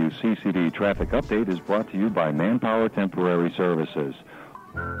WCCD traffic update is brought to you by Manpower Temporary Services.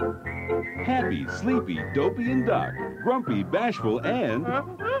 Happy, sleepy, dopey, and dark. Grumpy, bashful, and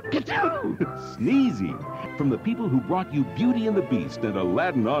sneezy. From the people who brought you Beauty and the Beast and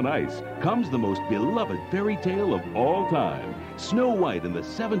Aladdin on Ice comes the most beloved fairy tale of all time, Snow White and the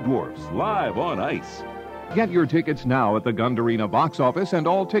Seven Dwarfs, live on ice. Get your tickets now at the Gundarina box office and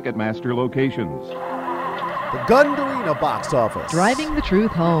all Ticketmaster locations. The Gundarina box office. Driving the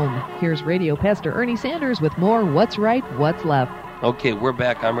truth home. Here's Radio Pastor Ernie Sanders with more What's Right, What's Left. Okay, we're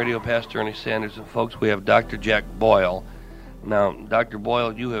back. I'm Radio Pastor Ernie Sanders, and folks, we have Dr. Jack Boyle. Now, Dr.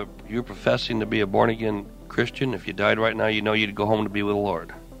 Boyle, you're professing to be a born-again Christian. If you died right now, you know you'd go home to be with the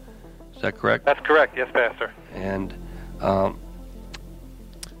Lord. Is that correct? That's correct, yes, Pastor. And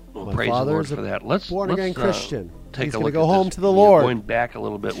we'll praise the Lord for that. Let's born-again Christian. Take He's a going look to go at home this. to the Lord. Going back a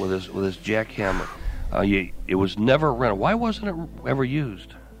little bit with his jackhammer. It was never rented. Why wasn't it ever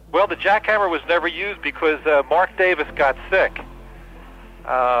used? Well, the jackhammer was never used because Mark Davis got sick.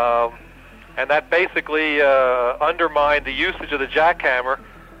 And that basically undermined the usage of the jackhammer.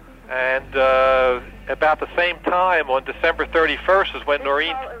 And about the same time, on December 31st, is when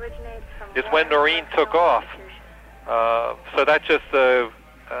Noreen took off. So that just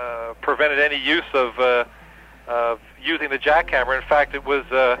prevented any use of using the jackhammer. In fact, it was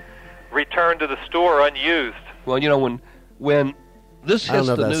returned to the store unused. Well, you know, when this hits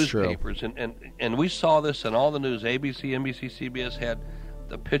the newspapers, and we saw this in all the news, ABC, NBC, CBS had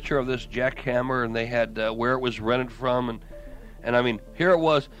the picture of this jackhammer, and they had where it was rented from, and I mean, here it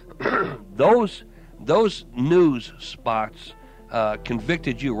was. those news spots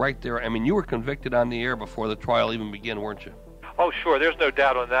convicted you right there. I mean, you were convicted on the air before the trial even began, weren't you? Oh, sure. There's no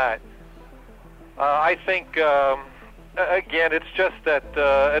doubt on that. I think, again, it's just that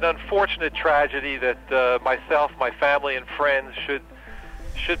an unfortunate tragedy that myself, my family, and friends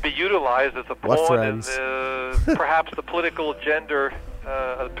should be utilized as a pawn in perhaps the political agenda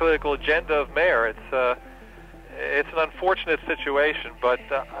of Mayor. It's an unfortunate situation, but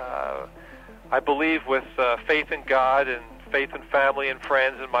I believe with faith in God and faith in family and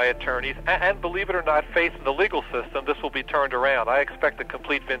friends and my attorneys, and believe it or not, faith in the legal system, this will be turned around. I expect a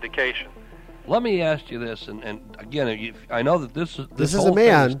complete vindication. Let me ask you this, and again, I know that this is a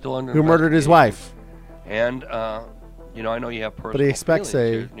man who murdered his wife. And, I know you have personal but he expects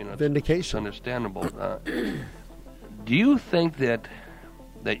a here, vindication. It's understandable. Do you think that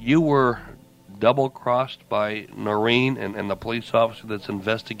you were double-crossed by Noreen and the police officer that's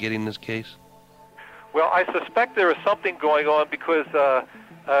investigating this case? Well, I suspect there is something going on because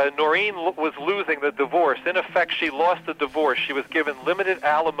Noreen was losing the divorce. In effect, she lost the divorce. She was given limited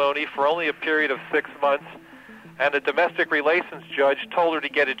alimony for only a period of 6 months, and the domestic relations judge told her to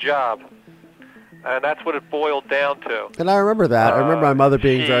get a job. And that's what it boiled down to. And I remember that. I remember my mother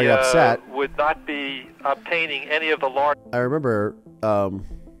being very upset. Would not be obtaining any of the large... I remember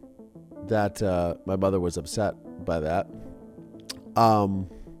that my mother was upset by that.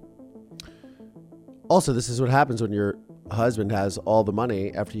 Also, this is what happens when your husband has all the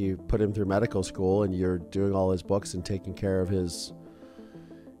money after you put him through medical school and you're doing all his books and taking care of his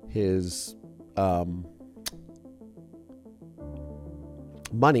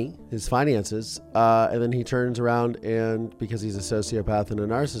money, his finances, and then he turns around and because he's a sociopath and a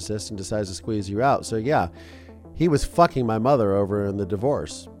narcissist and decides to squeeze you out. So yeah, he was fucking my mother over in the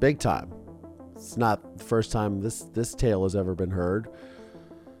divorce, big time. It's not the first time this tale has ever been heard.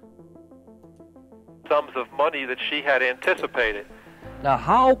 Sums of money that she had anticipated. Now,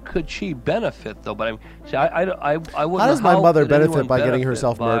 how could she benefit, though? But I mean, see, I wouldn't. How does my mother benefit by getting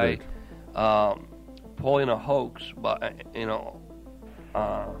herself murdered? Pulling a hoax, by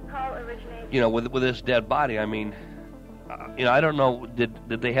with this dead body. I mean, I don't know. Did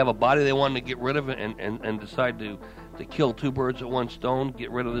they have a body they wanted to get rid of and decide to kill two birds at one stone,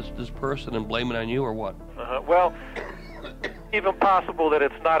 get rid of this person and blame it on you, or what? Well, even possible that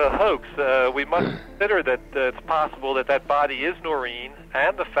it's not a hoax. We must consider that it's possible that body is Noreen,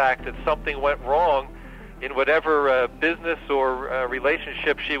 and the fact that something went wrong in whatever business or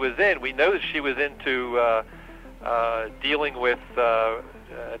relationship she was in. We know that she was into dealing with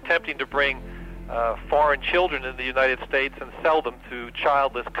attempting to bring foreign children in the United States and sell them to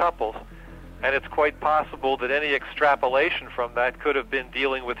childless couples. And it's quite possible that any extrapolation from that could have been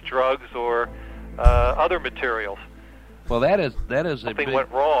dealing with drugs or other materials. Well, that is Something a big,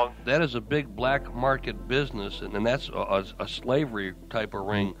 went wrong. That is a big black market business, and that's a slavery type of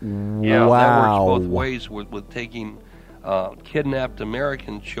ring. Yeah, wow. That works both ways with taking kidnapped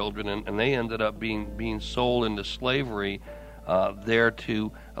American children, and they ended up being sold into slavery there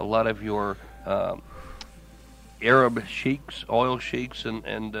to a lot of your Arab sheiks, oil sheiks,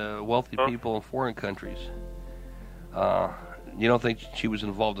 and wealthy people in foreign countries. You don't think she was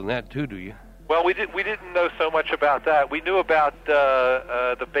involved in that too, do you? Well, we didn't know so much about that. We knew about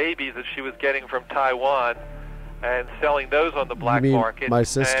the babies that she was getting from Taiwan and selling those on the black market. My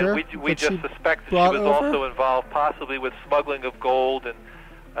sister? And we just suspected she was also involved, possibly with smuggling of gold, and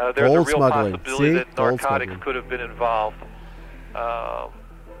there's gold a real smuggling. possibility that Gold narcotics smuggling. could have been involved.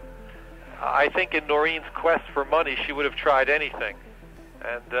 I think in Noreen's quest for money, she would have tried anything,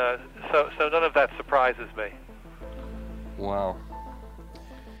 and so none of that surprises me. Wow.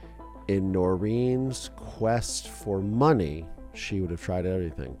 In Noreen's quest for money, she would have tried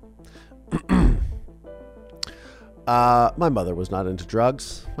everything. My mother was not into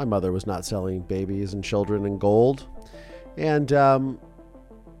drugs. My mother was not selling babies and children and gold. And,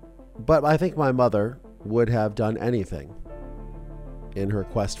 but I think my mother would have done anything in her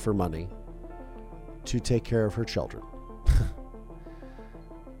quest for money to take care of her children.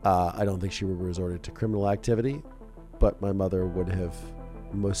 I don't think she would have resorted to criminal activity, but my mother would have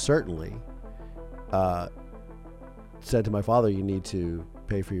most certainly said to my father, you need to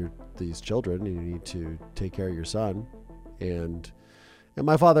pay for these children, you need to take care of your son. And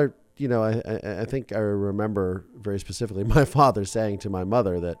my father, you know, I think I remember very specifically my father saying to my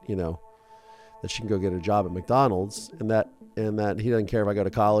mother that, you know, that she can go get a job at McDonald's, and that he doesn't care if I go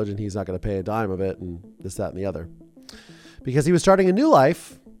to college and he's not going to pay a dime of it, and this, that, and the other. Because he was starting a new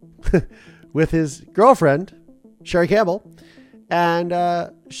life with his girlfriend, Sherry Campbell, and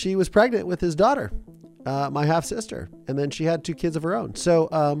she was pregnant with his daughter, my half-sister, and then she had 2 kids of her own.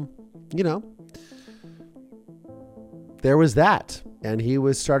 So, you know, there was that, and he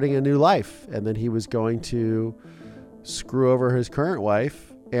was starting a new life, and then he was going to screw over his current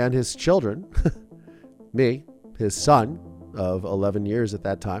wife and his children, me, his son of 11 years at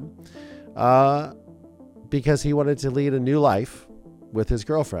that time, because he wanted to lead a new life with his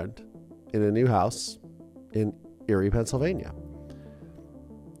girlfriend in a new house in Erie, Pennsylvania.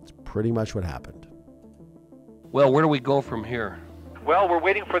 It's pretty much what happened. Well, where do we go from here? Well, we're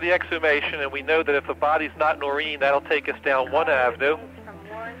waiting for the exhumation, and we know that if the body's not Noreen, that'll take us down one avenue.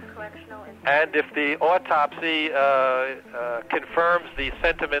 And if the autopsy confirms the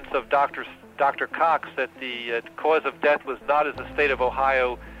sentiments of Dr. Cox that the cause of death was not as the state of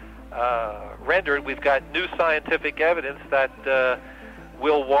Ohio rendered, we've got new scientific evidence that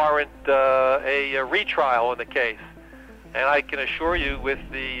will warrant a retrial on the case. And I can assure you, with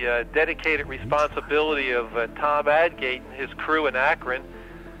the dedicated responsibility of Tom Adgate and his crew in Akron,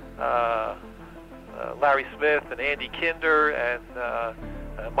 Larry Smith and Andy Kinder and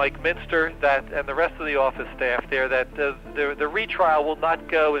Mike Minster, and the rest of the office staff there, that the retrial will not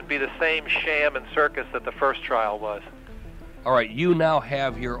go and be the same sham and circus that the first trial was. All right, you now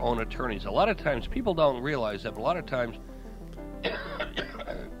have your own attorneys. A lot of times, people don't realize that, but a lot of times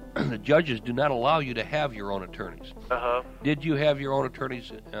the judges do not allow you to have your own attorneys. Uh-huh. Did you have your own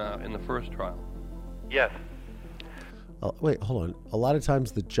attorneys in the first trial? Yes. Wait, hold on. A lot of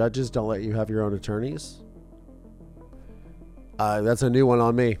times the judges don't let you have your own attorneys? That's a new one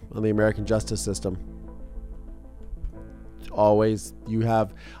on me, on the American justice system. Always you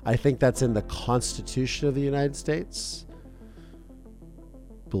have, I think that's in the Constitution of the United States.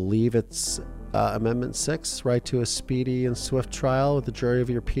 Believe it's Amendment 6, right to a speedy and swift trial with the jury of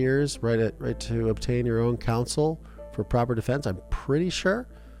your peers, right to obtain your own counsel for proper defense. I'm pretty sure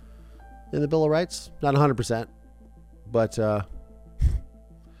in the Bill of Rights, not 100%, but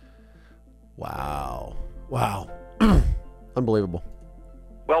wow, unbelievable.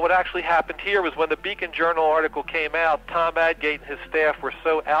 Well, what actually happened here was when the Beacon Journal article came out, Tom Adgate and his staff were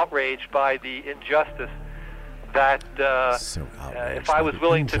so outraged by the injustice that if I was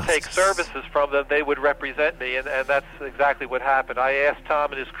willing to take services from them, they would represent me, and that's exactly what happened. I asked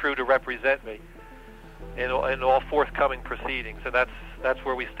Tom and his crew to represent me in all forthcoming proceedings, and that's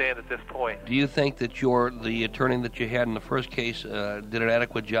where we stand at this point. Do you think that the attorney that you had in the first case did an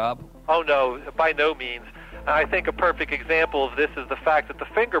adequate job? Oh, no, by no means. I think a perfect example of this is the fact that the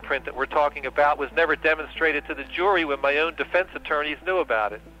fingerprint that we're talking about was never demonstrated to the jury when my own defense attorneys knew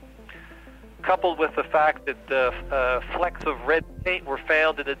about it. coupled with the fact that flecks of red paint were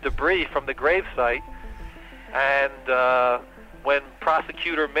found in the debris from the gravesite. And when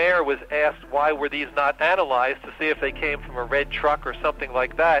Prosecutor Mayer was asked why were these not analyzed to see if they came from a red truck or something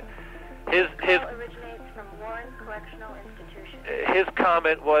like that, his originates from Warren Correctional Institution. His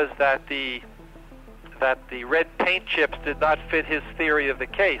comment was that the red paint chips did not fit his theory of the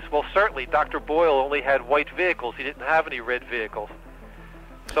case. Well, certainly, Dr. Boyle only had white vehicles. He didn't have any red vehicles.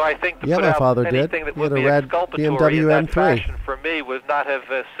 So I think to put out anything that would be exculpatory in that fashion for me would not have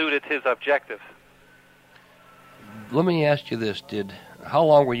suited his objectives. Let me ask you this: how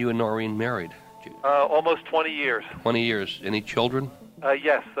long were you and Noreen married? Almost 20 years. 20 years. Any children?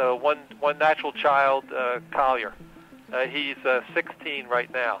 Yes, one natural child, Collier. He's 16 right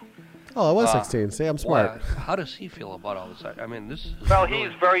now. Oh, I was 16. See, I'm smart. Well, how does he feel about all this? I mean, this is Well, really...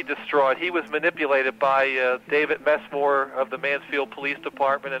 he's very distraught. He was manipulated by David Messmore of the Mansfield Police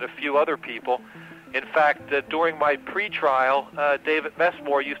Department and a few other people. In fact, during my pre-trial, David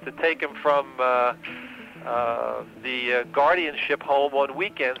Messmore used to take him from the guardianship home on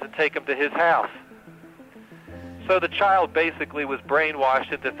weekends and take him to his house. So the child basically was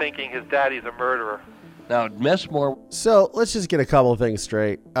brainwashed into thinking his daddy's a murderer. Now, Messmore... So, let's just get a couple of things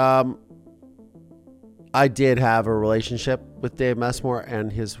straight. I did have a relationship with Dave Messmore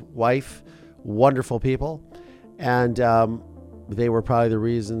and his wife. Wonderful people. And they were probably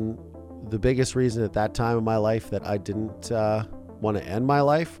the biggest reason at that time in my life that I didn't want to end my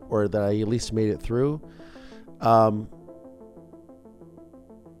life, or that I at least made it through.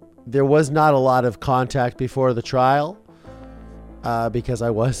 There was not a lot of contact before the trial because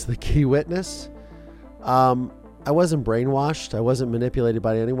I was the key witness. I wasn't brainwashed. I wasn't manipulated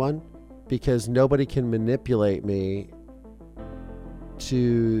by anyone, because nobody can manipulate me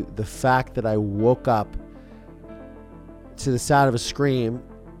to the fact that I woke up to the sound of a scream,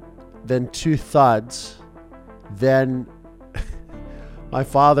 then 2 thuds, then my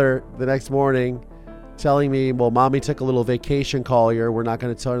father the next morning telling me, well, Mommy took a little vacation, Collier. We're not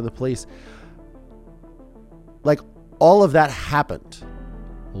going to tell her the police. Like, all of that happened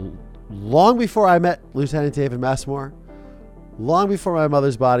long before I met Lieutenant David Messmore, long before my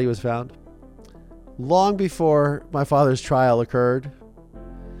mother's body was found, long before my father's trial occurred,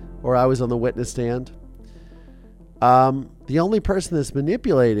 or I was on the witness stand. The only person that's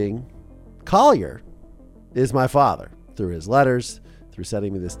manipulating Collier is my father, through his letters, through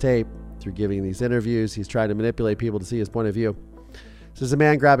sending me this tape, through giving these interviews. He's trying to manipulate people to see his point of view. This is a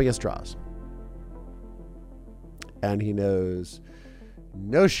man grabbing at straws. And he knows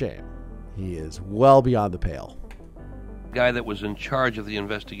no shame. He is well beyond the pale. Guy that was in charge of the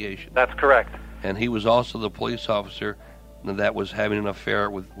investigation. That's correct. And he was also the police officer that was having an affair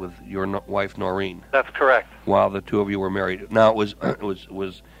with your wife Noreen. That's correct. While the two of you were married. Now, it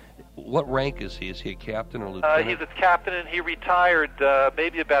was what rank is he? Is he a captain or lieutenant? He's a captain, and he retired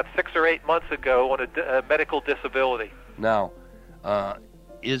maybe about 6 or 8 months ago on a medical disability. Now,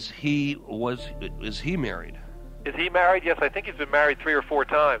 is he married? Is he married? Yes, I think he's been married 3 or 4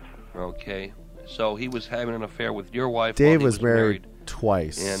 times. Okay, so he was having an affair with your wife. Dave was married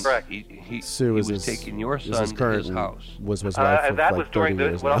twice. And correct. He was taking your son to his house. Was his wife and that was like during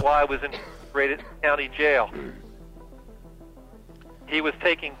while I was in county jail. He was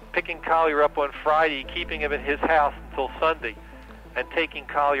picking Collier up on Friday, keeping him in his house until Sunday, and taking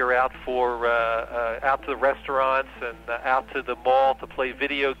Collier out out to the restaurants and out to the mall to play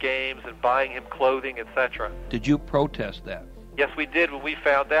video games and buying him clothing, etc. Did you protest that? Yes, we did. When we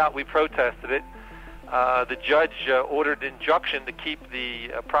found out, we protested it. The judge ordered injunction to keep the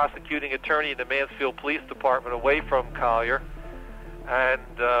prosecuting attorney in the Mansfield Police Department away from Collier, and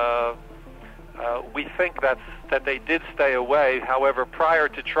we think that they did stay away. However, prior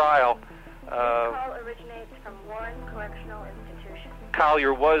to trial, this call originates from Warren Correctional Institution.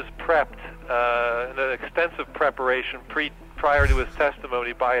 Collier was prepped in an extensive preparation prior to his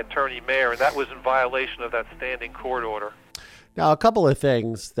testimony by Attorney Mayer, and that was in violation of that standing court order. Now, a couple of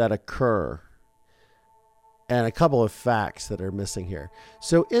things that occur and a couple of facts that are missing here.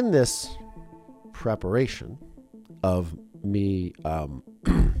 So in this preparation of me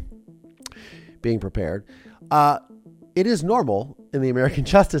being prepared, it is normal in the American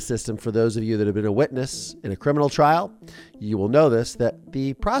justice system, for those of you that have been a witness in a criminal trial, you will know this, that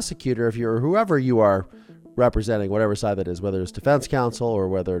the prosecutor, if you're whoever you are representing, whatever side that is, whether it's defense counsel or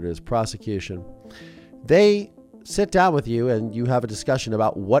whether it is prosecution, they sit down with you and you have a discussion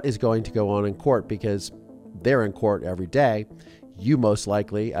about what is going to go on in court, because they're in court every day. You most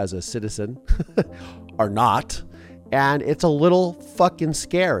likely, as a citizen, are not. And it's a little fucking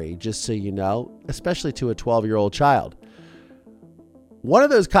scary, just so you know, especially to a 12-year-old child. one of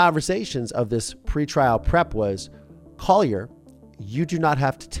those conversations of this pretrial prep was, Collier, you do not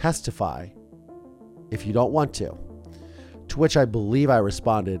have to testify if you don't want to. To which I believe I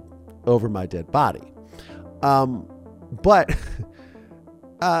responded, over my dead body. But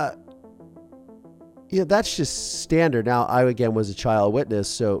that's just standard. Now, I, again, was a child witness,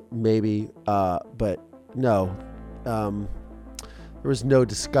 so maybe, but no. There was no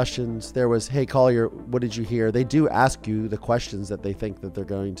discussions. There was, hey, Collier, what did you hear? They do ask you the questions that they think that they're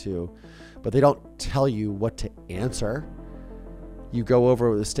going to, but they don't tell you what to answer. You go over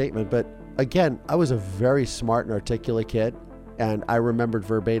with a statement. But again, I was a very smart and articulate kid, and I remembered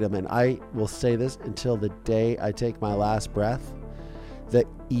verbatim, and I will say this until the day I take my last breath. The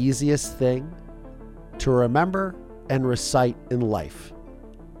easiest thing to remember and recite in life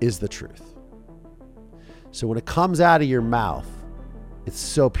is the truth. So when it comes out of your mouth, it's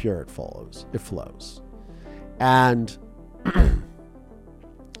so pure it flows. And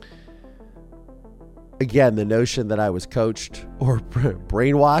again, the notion that I was coached or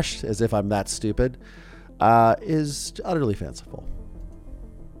brainwashed, as if I'm that stupid, is utterly fanciful.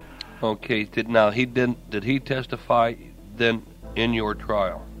 Okay, did he testify then in your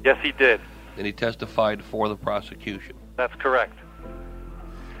trial? Yes, he did. And he testified for the prosecution? That's correct.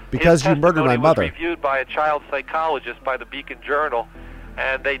 Because you murdered my mother. His testimony was reviewed by a child psychologist by the Beacon Journal,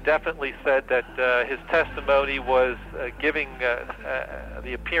 and they definitely said that his testimony was giving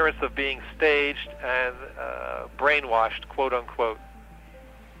the appearance of being staged and brainwashed, quote unquote.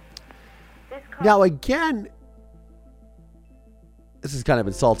 Now, again, this is kind of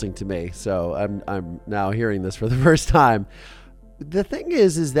insulting to me, so I'm now hearing this for the first time. The thing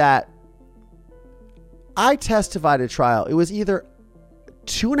is that I testified at trial. It was either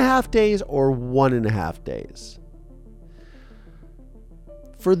 2.5 days or 1.5 days.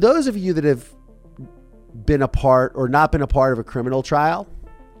 For those of you that have been a part or not been a part of a criminal trial,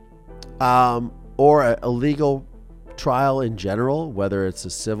 or a legal trial in general, whether it's a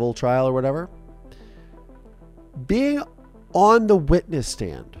civil trial or whatever, being on the witness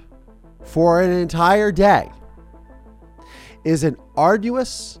stand for an entire day is an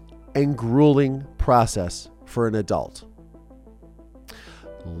arduous and grueling process for an adult,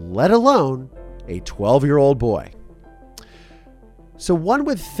 let alone a 12-year-old boy. So one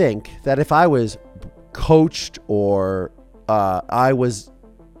would think that if I was coached or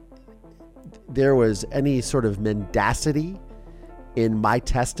there was any sort of mendacity in my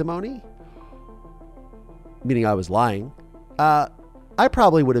testimony, meaning I was lying, I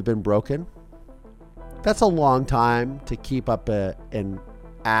probably would have been broken. That's a long time to keep up an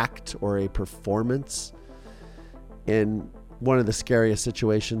act or a performance in one of the scariest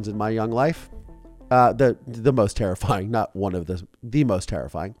situations in my young life. The most terrifying, not one of the most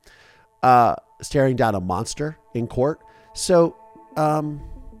terrifying, staring down a monster in court. So,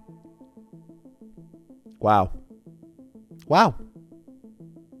 wow.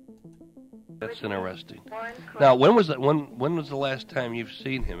 That's interesting. Now, when was the last time you've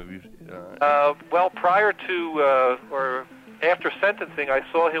seen him? Well, prior to or after sentencing, I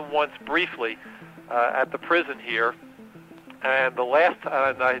saw him once briefly at the prison here, and the last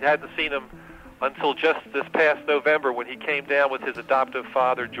time I hadn't seen him until just this past November when he came down with his adoptive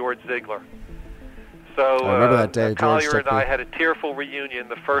father, George Ziegler. So I remember that day, Collier and I had a tearful reunion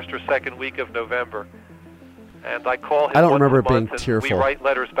the first or second week of November. And I call him I don't once remember a it being month, and tearful. we write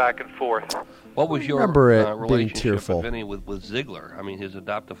letters back and forth. What was your relationship, if any, with Ziegler? I mean, his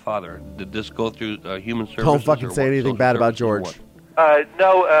adoptive father. Did this go through human services? Don't fucking say anything bad about George.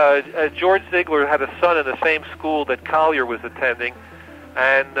 No, George Ziegler had a son in the same school that Collier was attending,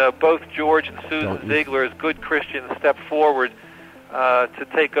 and both George and Susan Ziegler, as good Christians, stepped forward to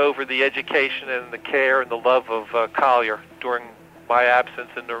take over the education and the care and the love of Collier during my absence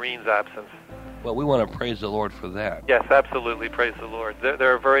and Noreen's absence. Well, we want to praise the Lord for that. Yes, absolutely, praise the Lord.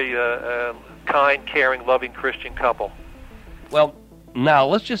 They're a very kind, caring, loving Christian couple. Well, now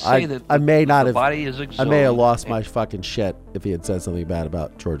let's just say that I may not the have, body is exhumed. I may have lost my fucking shit if he had said something bad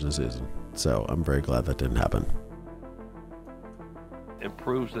about George and Susan. So I'm very glad that didn't happen. It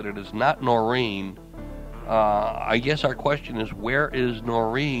proves that it is not Noreen. I guess our question is, where is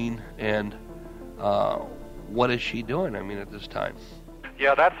Noreen, and what is she doing, I mean, at this time?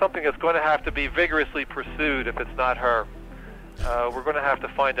 Yeah, that's something that's going to have to be vigorously pursued if it's not her. We're going to have to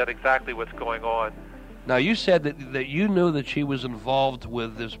find out exactly what's going on. Now, you said that you knew that she was involved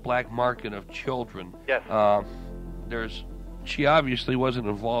with this black market of children. Yes. She obviously wasn't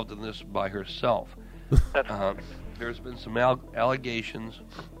involved in this by herself. There's been some allegations,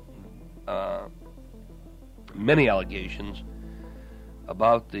 many allegations,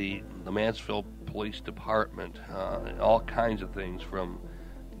 about the Mansfield police department, all kinds of things, from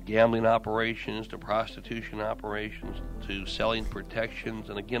gambling operations to prostitution operations to selling protections.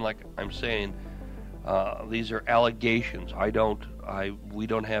 And again, like I'm saying, these are allegations. We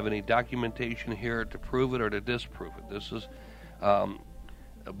don't have any documentation here to prove it or to disprove it. This is,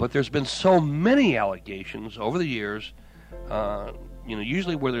 but there's been so many allegations over the years.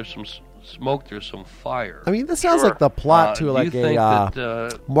 Usually where there's some smoke, there's some fire. I mean, this sounds like the plot to like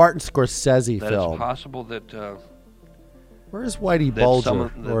a Martin Scorsese that film. It's possible that. Where's Whitey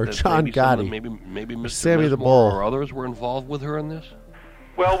Bulger or John Gotti? Maybe Mr. Sammy the Bull Bull or others were involved with her in this?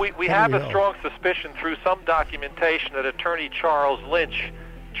 Well, we have a strong suspicion through some documentation that Attorney Charles Lynch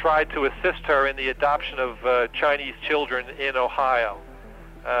tried to assist her in the adoption of Chinese children in Ohio.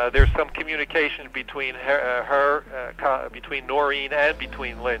 There's some communication between between Noreen and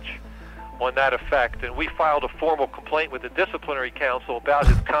between Lynch on that effect, and we filed a formal complaint with the disciplinary council about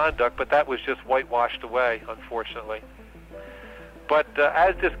his conduct, but that was just whitewashed away, unfortunately. But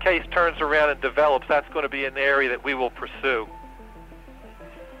as this case turns around and develops, that's going to be an area that we will pursue.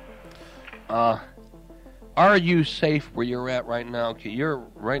 Are you safe where you're at right now? Okay, you're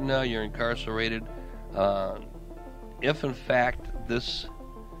incarcerated. If in fact this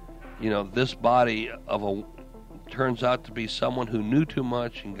body turns out to be someone who knew too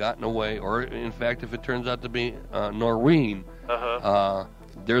much and gotten away, or in fact if it turns out to be Noreen,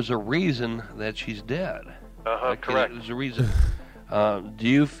 there's a reason that she's dead. Correct. There's a reason. Do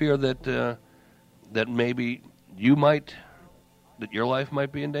you fear that that maybe that your life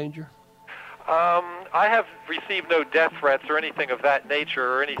might be in danger? I have received no death threats or anything of that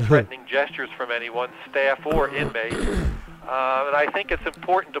nature or any threatening gestures from anyone, staff or inmates. And I think it's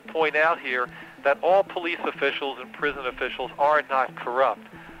important to point out here that all police officials and prison officials are not corrupt.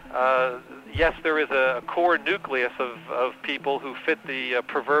 Yes, there is a core nucleus of people who fit the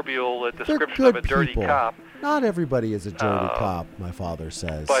proverbial description of a dirty cop. Not everybody is a dirty cop, my father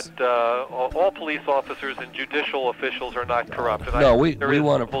says. But all police officers and judicial officials are not corrupt. And we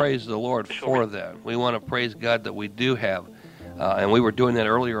want to praise the Lord for that. We want to praise God that we do have, and we were doing that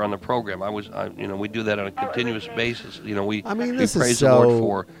earlier on the program. We do that on a continuous basis. We praise the Lord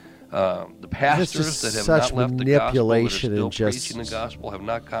for the pastors that have not left the gospel, that are still preaching the gospel, have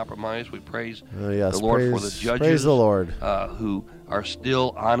not compromised. We praise the Lord for the judges, praise the Lord, who are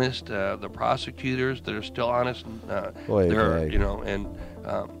still honest, the prosecutors that are still honest. There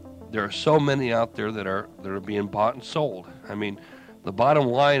are so many out there that are being bought and sold. I mean, the bottom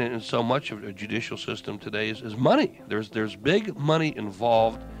line in so much of the judicial system today is money. There's big money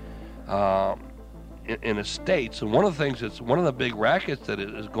involved in estates, and one of the big rackets that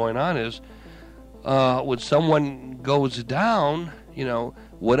is going on is when someone goes down,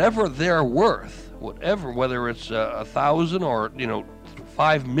 whatever they're worth, whether it's 1,000 or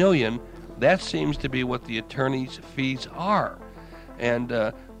 5 million, that seems to be what the attorney's fees are,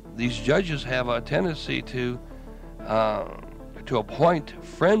 and these judges have a tendency to appoint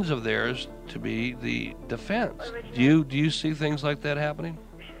friends of theirs to be the defense. Do you see things like that happening?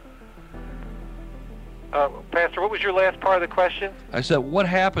 Pastor, what was your last part of the question? I said, what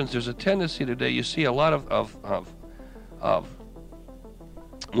happens? There's a tendency today. You see a lot of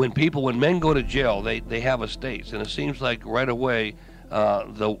when men go to jail, they have estates, and it seems like right away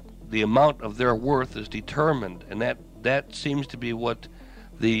the amount of their worth is determined, and that seems to be what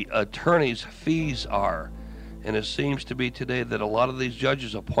the attorney's fees are. And it seems to be today that a lot of these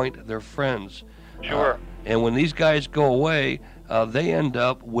judges appoint their friends. Sure. And when these guys go away, they end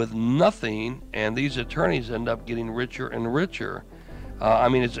up with nothing, and these attorneys end up getting richer and richer.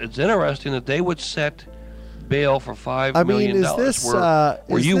 It's interesting that they would set bail for $5 million.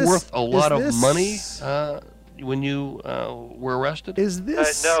 Were you worth a lot of money when you were arrested? Is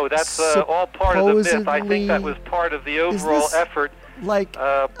this no, that's all part of the myth. I think that was part of the overall effort. I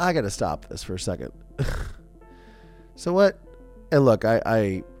got to stop this for a second. So what? And look,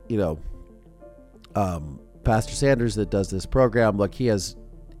 Pastor Sanders that does this program, look, his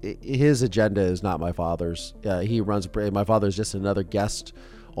agenda is not my father's. My father's just another guest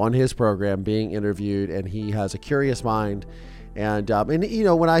on his program being interviewed, and he has a curious mind. And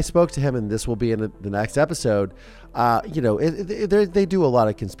when I spoke to him, and this will be in the next episode, they do a lot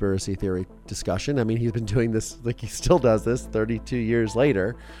of conspiracy theory discussion. I mean, he's been doing this, he still does this 32 years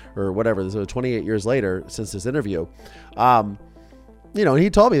later, or whatever, so 28 years later since this interview. And he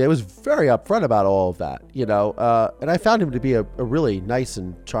told me that he was very upfront about all of that, and I found him to be a really nice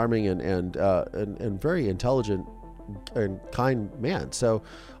and charming and very intelligent and kind man. So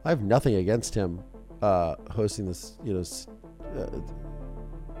I have nothing against him hosting this,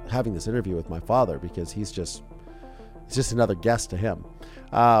 having this interview with my father, because he's just another guest to him.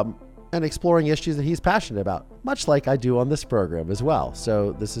 and exploring issues that he's passionate about, much like I do on this program as well.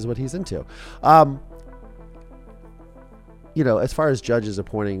 So this is what he's into. As far as judges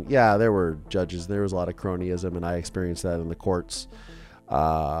appointing, there were judges. There was a lot of cronyism, and I experienced that in the courts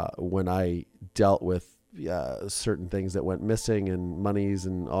when I dealt with certain things that went missing and monies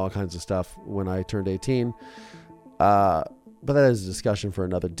and all kinds of stuff when I turned 18. But that is a discussion for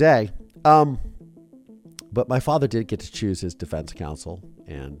another day. But my father did get to choose his defense counsel,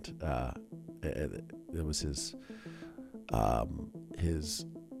 and it was his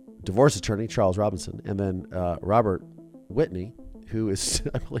divorce attorney, Charles Robinson, and then Robert Whitney, who is,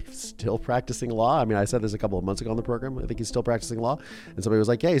 I believe, still practicing law. I mean, I said this a couple of months ago on the program. I think he's still practicing law. And somebody was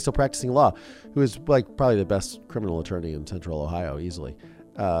like, yeah, he's still practicing law. Who is like probably the best criminal attorney in Central Ohio, easily.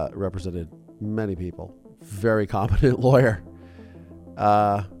 Represented many people. Very competent lawyer.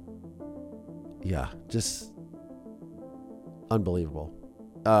 Just unbelievable.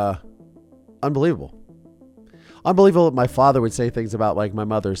 Unbelievable that my father would say things about like my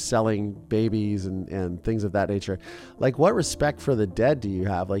mother selling babies and things of that nature. Like, what respect for the dead do you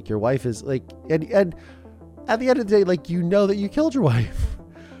have? Like, your wife is like, and at the end of the day, like, you know that you killed your wife.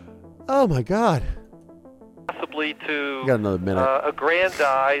 Oh my God. Possibly to got another minute.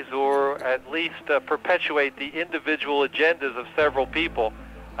 Aggrandize or at least perpetuate the individual agendas of several people.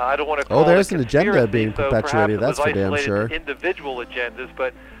 I don't want to call there's it an agenda being perpetuated. That's for damn sure. Individual agendas,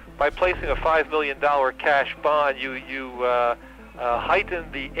 but by placing a $5 million cash bond, you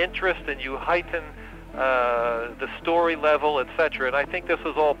heighten the interest and you heighten the story level, etc. And I think this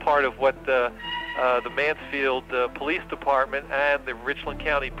was all part of what the Mansfield Police Department and the Richland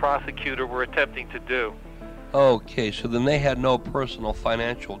County prosecutor were attempting to do. Okay, so then they had no personal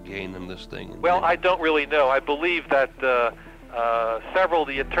financial gain in this thing. Well, I don't really know. I believe that several of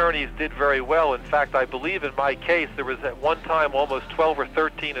the attorneys did very well. In fact, I believe in my case there was at one time almost 12 or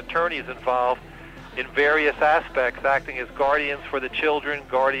 13 attorneys involved in various aspects, acting as guardians for the children,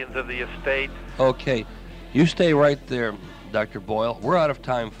 guardians of the estate. Okay, you stay right there, Dr. Boyle. We're out of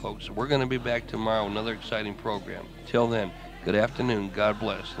time, folks. We're going to be back tomorrow, another exciting program. Till then, good afternoon, God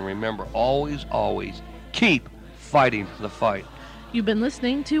bless, and remember, always, always keep fighting the fight. You've been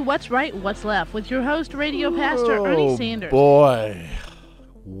listening to What's Right, What's Left with your host, Radio Pastor Ernie Sanders. Boy.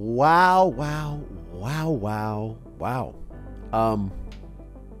 Wow.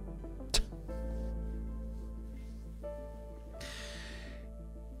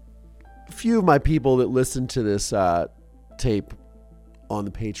 A few of my people that listen to this tape on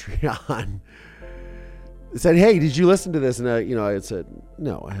the Patreon said, hey, did you listen to this? And I said,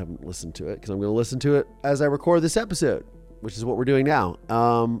 no, I haven't listened to it because I'm going to listen to it as I record this episode, which is what we're doing now.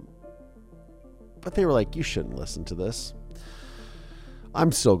 But they were like, you shouldn't listen to this.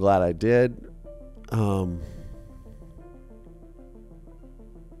 I'm so glad I did.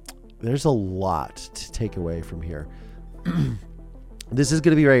 There's a lot to take away from here. This is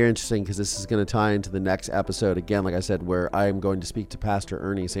going to be very interesting because this is going to tie into the next episode, again, like I said, where I am going to speak to Pastor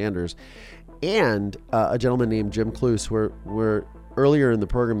Ernie Sanders and a gentleman named Jim Cluse, where earlier in the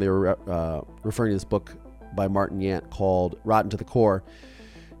program they were referring to this book by Martin Yant called Rotten to the Core.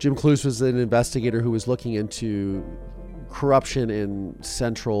 Jim Cluse was an investigator who was looking into corruption in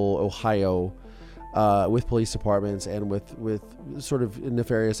Central Ohio with police departments and with sort of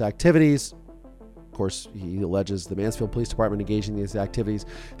nefarious activities. Of course, he alleges the Mansfield Police Department engaging in these activities.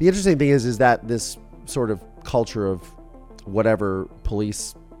 The interesting thing is that this sort of culture of whatever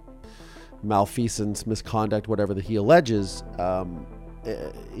police malfeasance, misconduct, whatever that he alleges,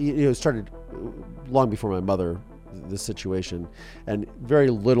 started long before my mother, this situation, and very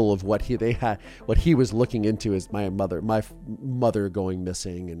little of what he was looking into is my mother going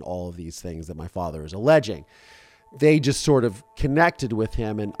missing and all of these things that my father is alleging. They just sort of connected with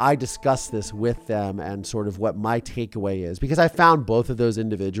him, and I discussed this with them and sort of what my takeaway is, because I found both of those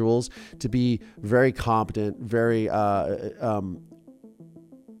individuals to be very competent, very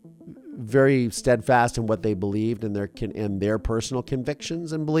steadfast in what they believed and their personal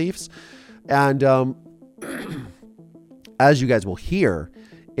convictions and beliefs. And as you guys will hear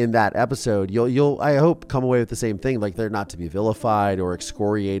in that episode, you'll I hope come away with the same thing. Like, they're not to be vilified or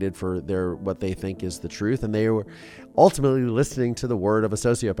excoriated for what they think is the truth, and they were ultimately listening to the word of a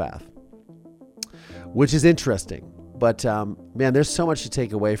sociopath, which is interesting. But man, there's so much to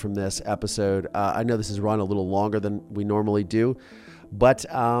take away from this episode. I know this is run a little longer than we normally do, but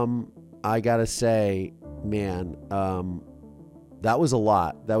I gotta say, man, that was a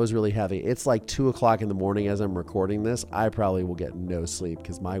lot. That was really heavy. It's like 2:00 in the morning as I'm recording this. I probably will get no sleep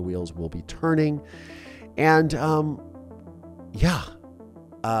because my wheels will be turning. And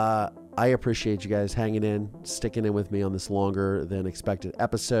I appreciate you guys hanging in, sticking in with me on this longer than expected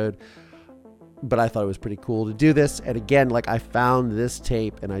episode. But I thought it was pretty cool to do this. And again, like, I found this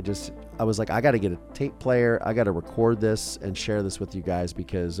tape and I was like, I got to get a tape player. I got to record this and share this with you guys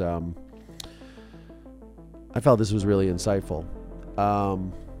because I felt this was really insightful.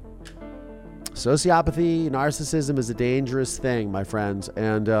 Sociopathy, narcissism is a dangerous thing, my friends.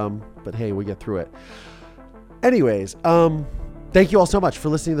 And, but hey, we get through it. Anyways, thank you all so much for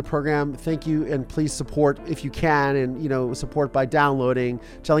listening to the program. Thank you, and please support if you can, and support by downloading,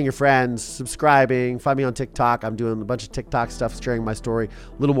 telling your friends, subscribing. Find me on TikTok. I'm doing a bunch of TikTok stuff, sharing my story,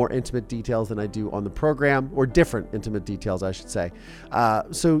 a little more intimate details than I do on the program, or different intimate details, I should say.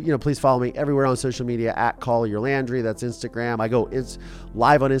 So please follow me everywhere on social media at Call Your Landry. That's Instagram. It's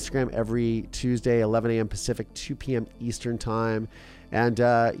live on Instagram every Tuesday, 11 a.m. Pacific, 2 p.m. Eastern time. And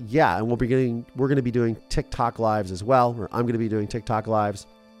and we're going to be doing TikTok lives as well, or I'm going to be doing TikTok lives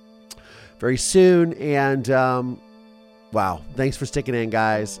very soon. And wow, thanks for sticking in,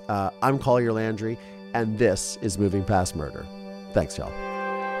 guys. I'm Collier Landry, and this is Moving Past Murder. Thanks, y'all.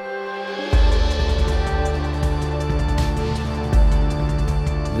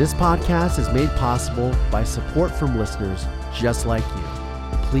 This podcast is made possible by support from listeners just like you.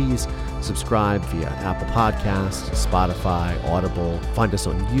 Please subscribe via Apple Podcasts, Spotify, Audible. Find us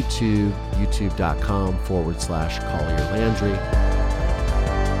on YouTube, youtube.com/Collier Landry.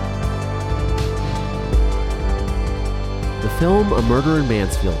 The film A Murder in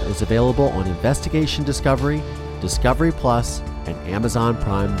Mansfield is available on Investigation Discovery, Discovery Plus, and Amazon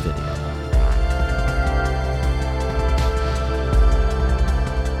Prime Video.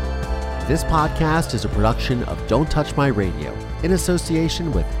 This podcast is a production of Don't Touch My Radio in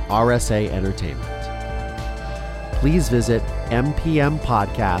association with RSA Entertainment. Please visit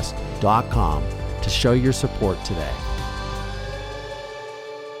mpmpodcast.com to show your support today.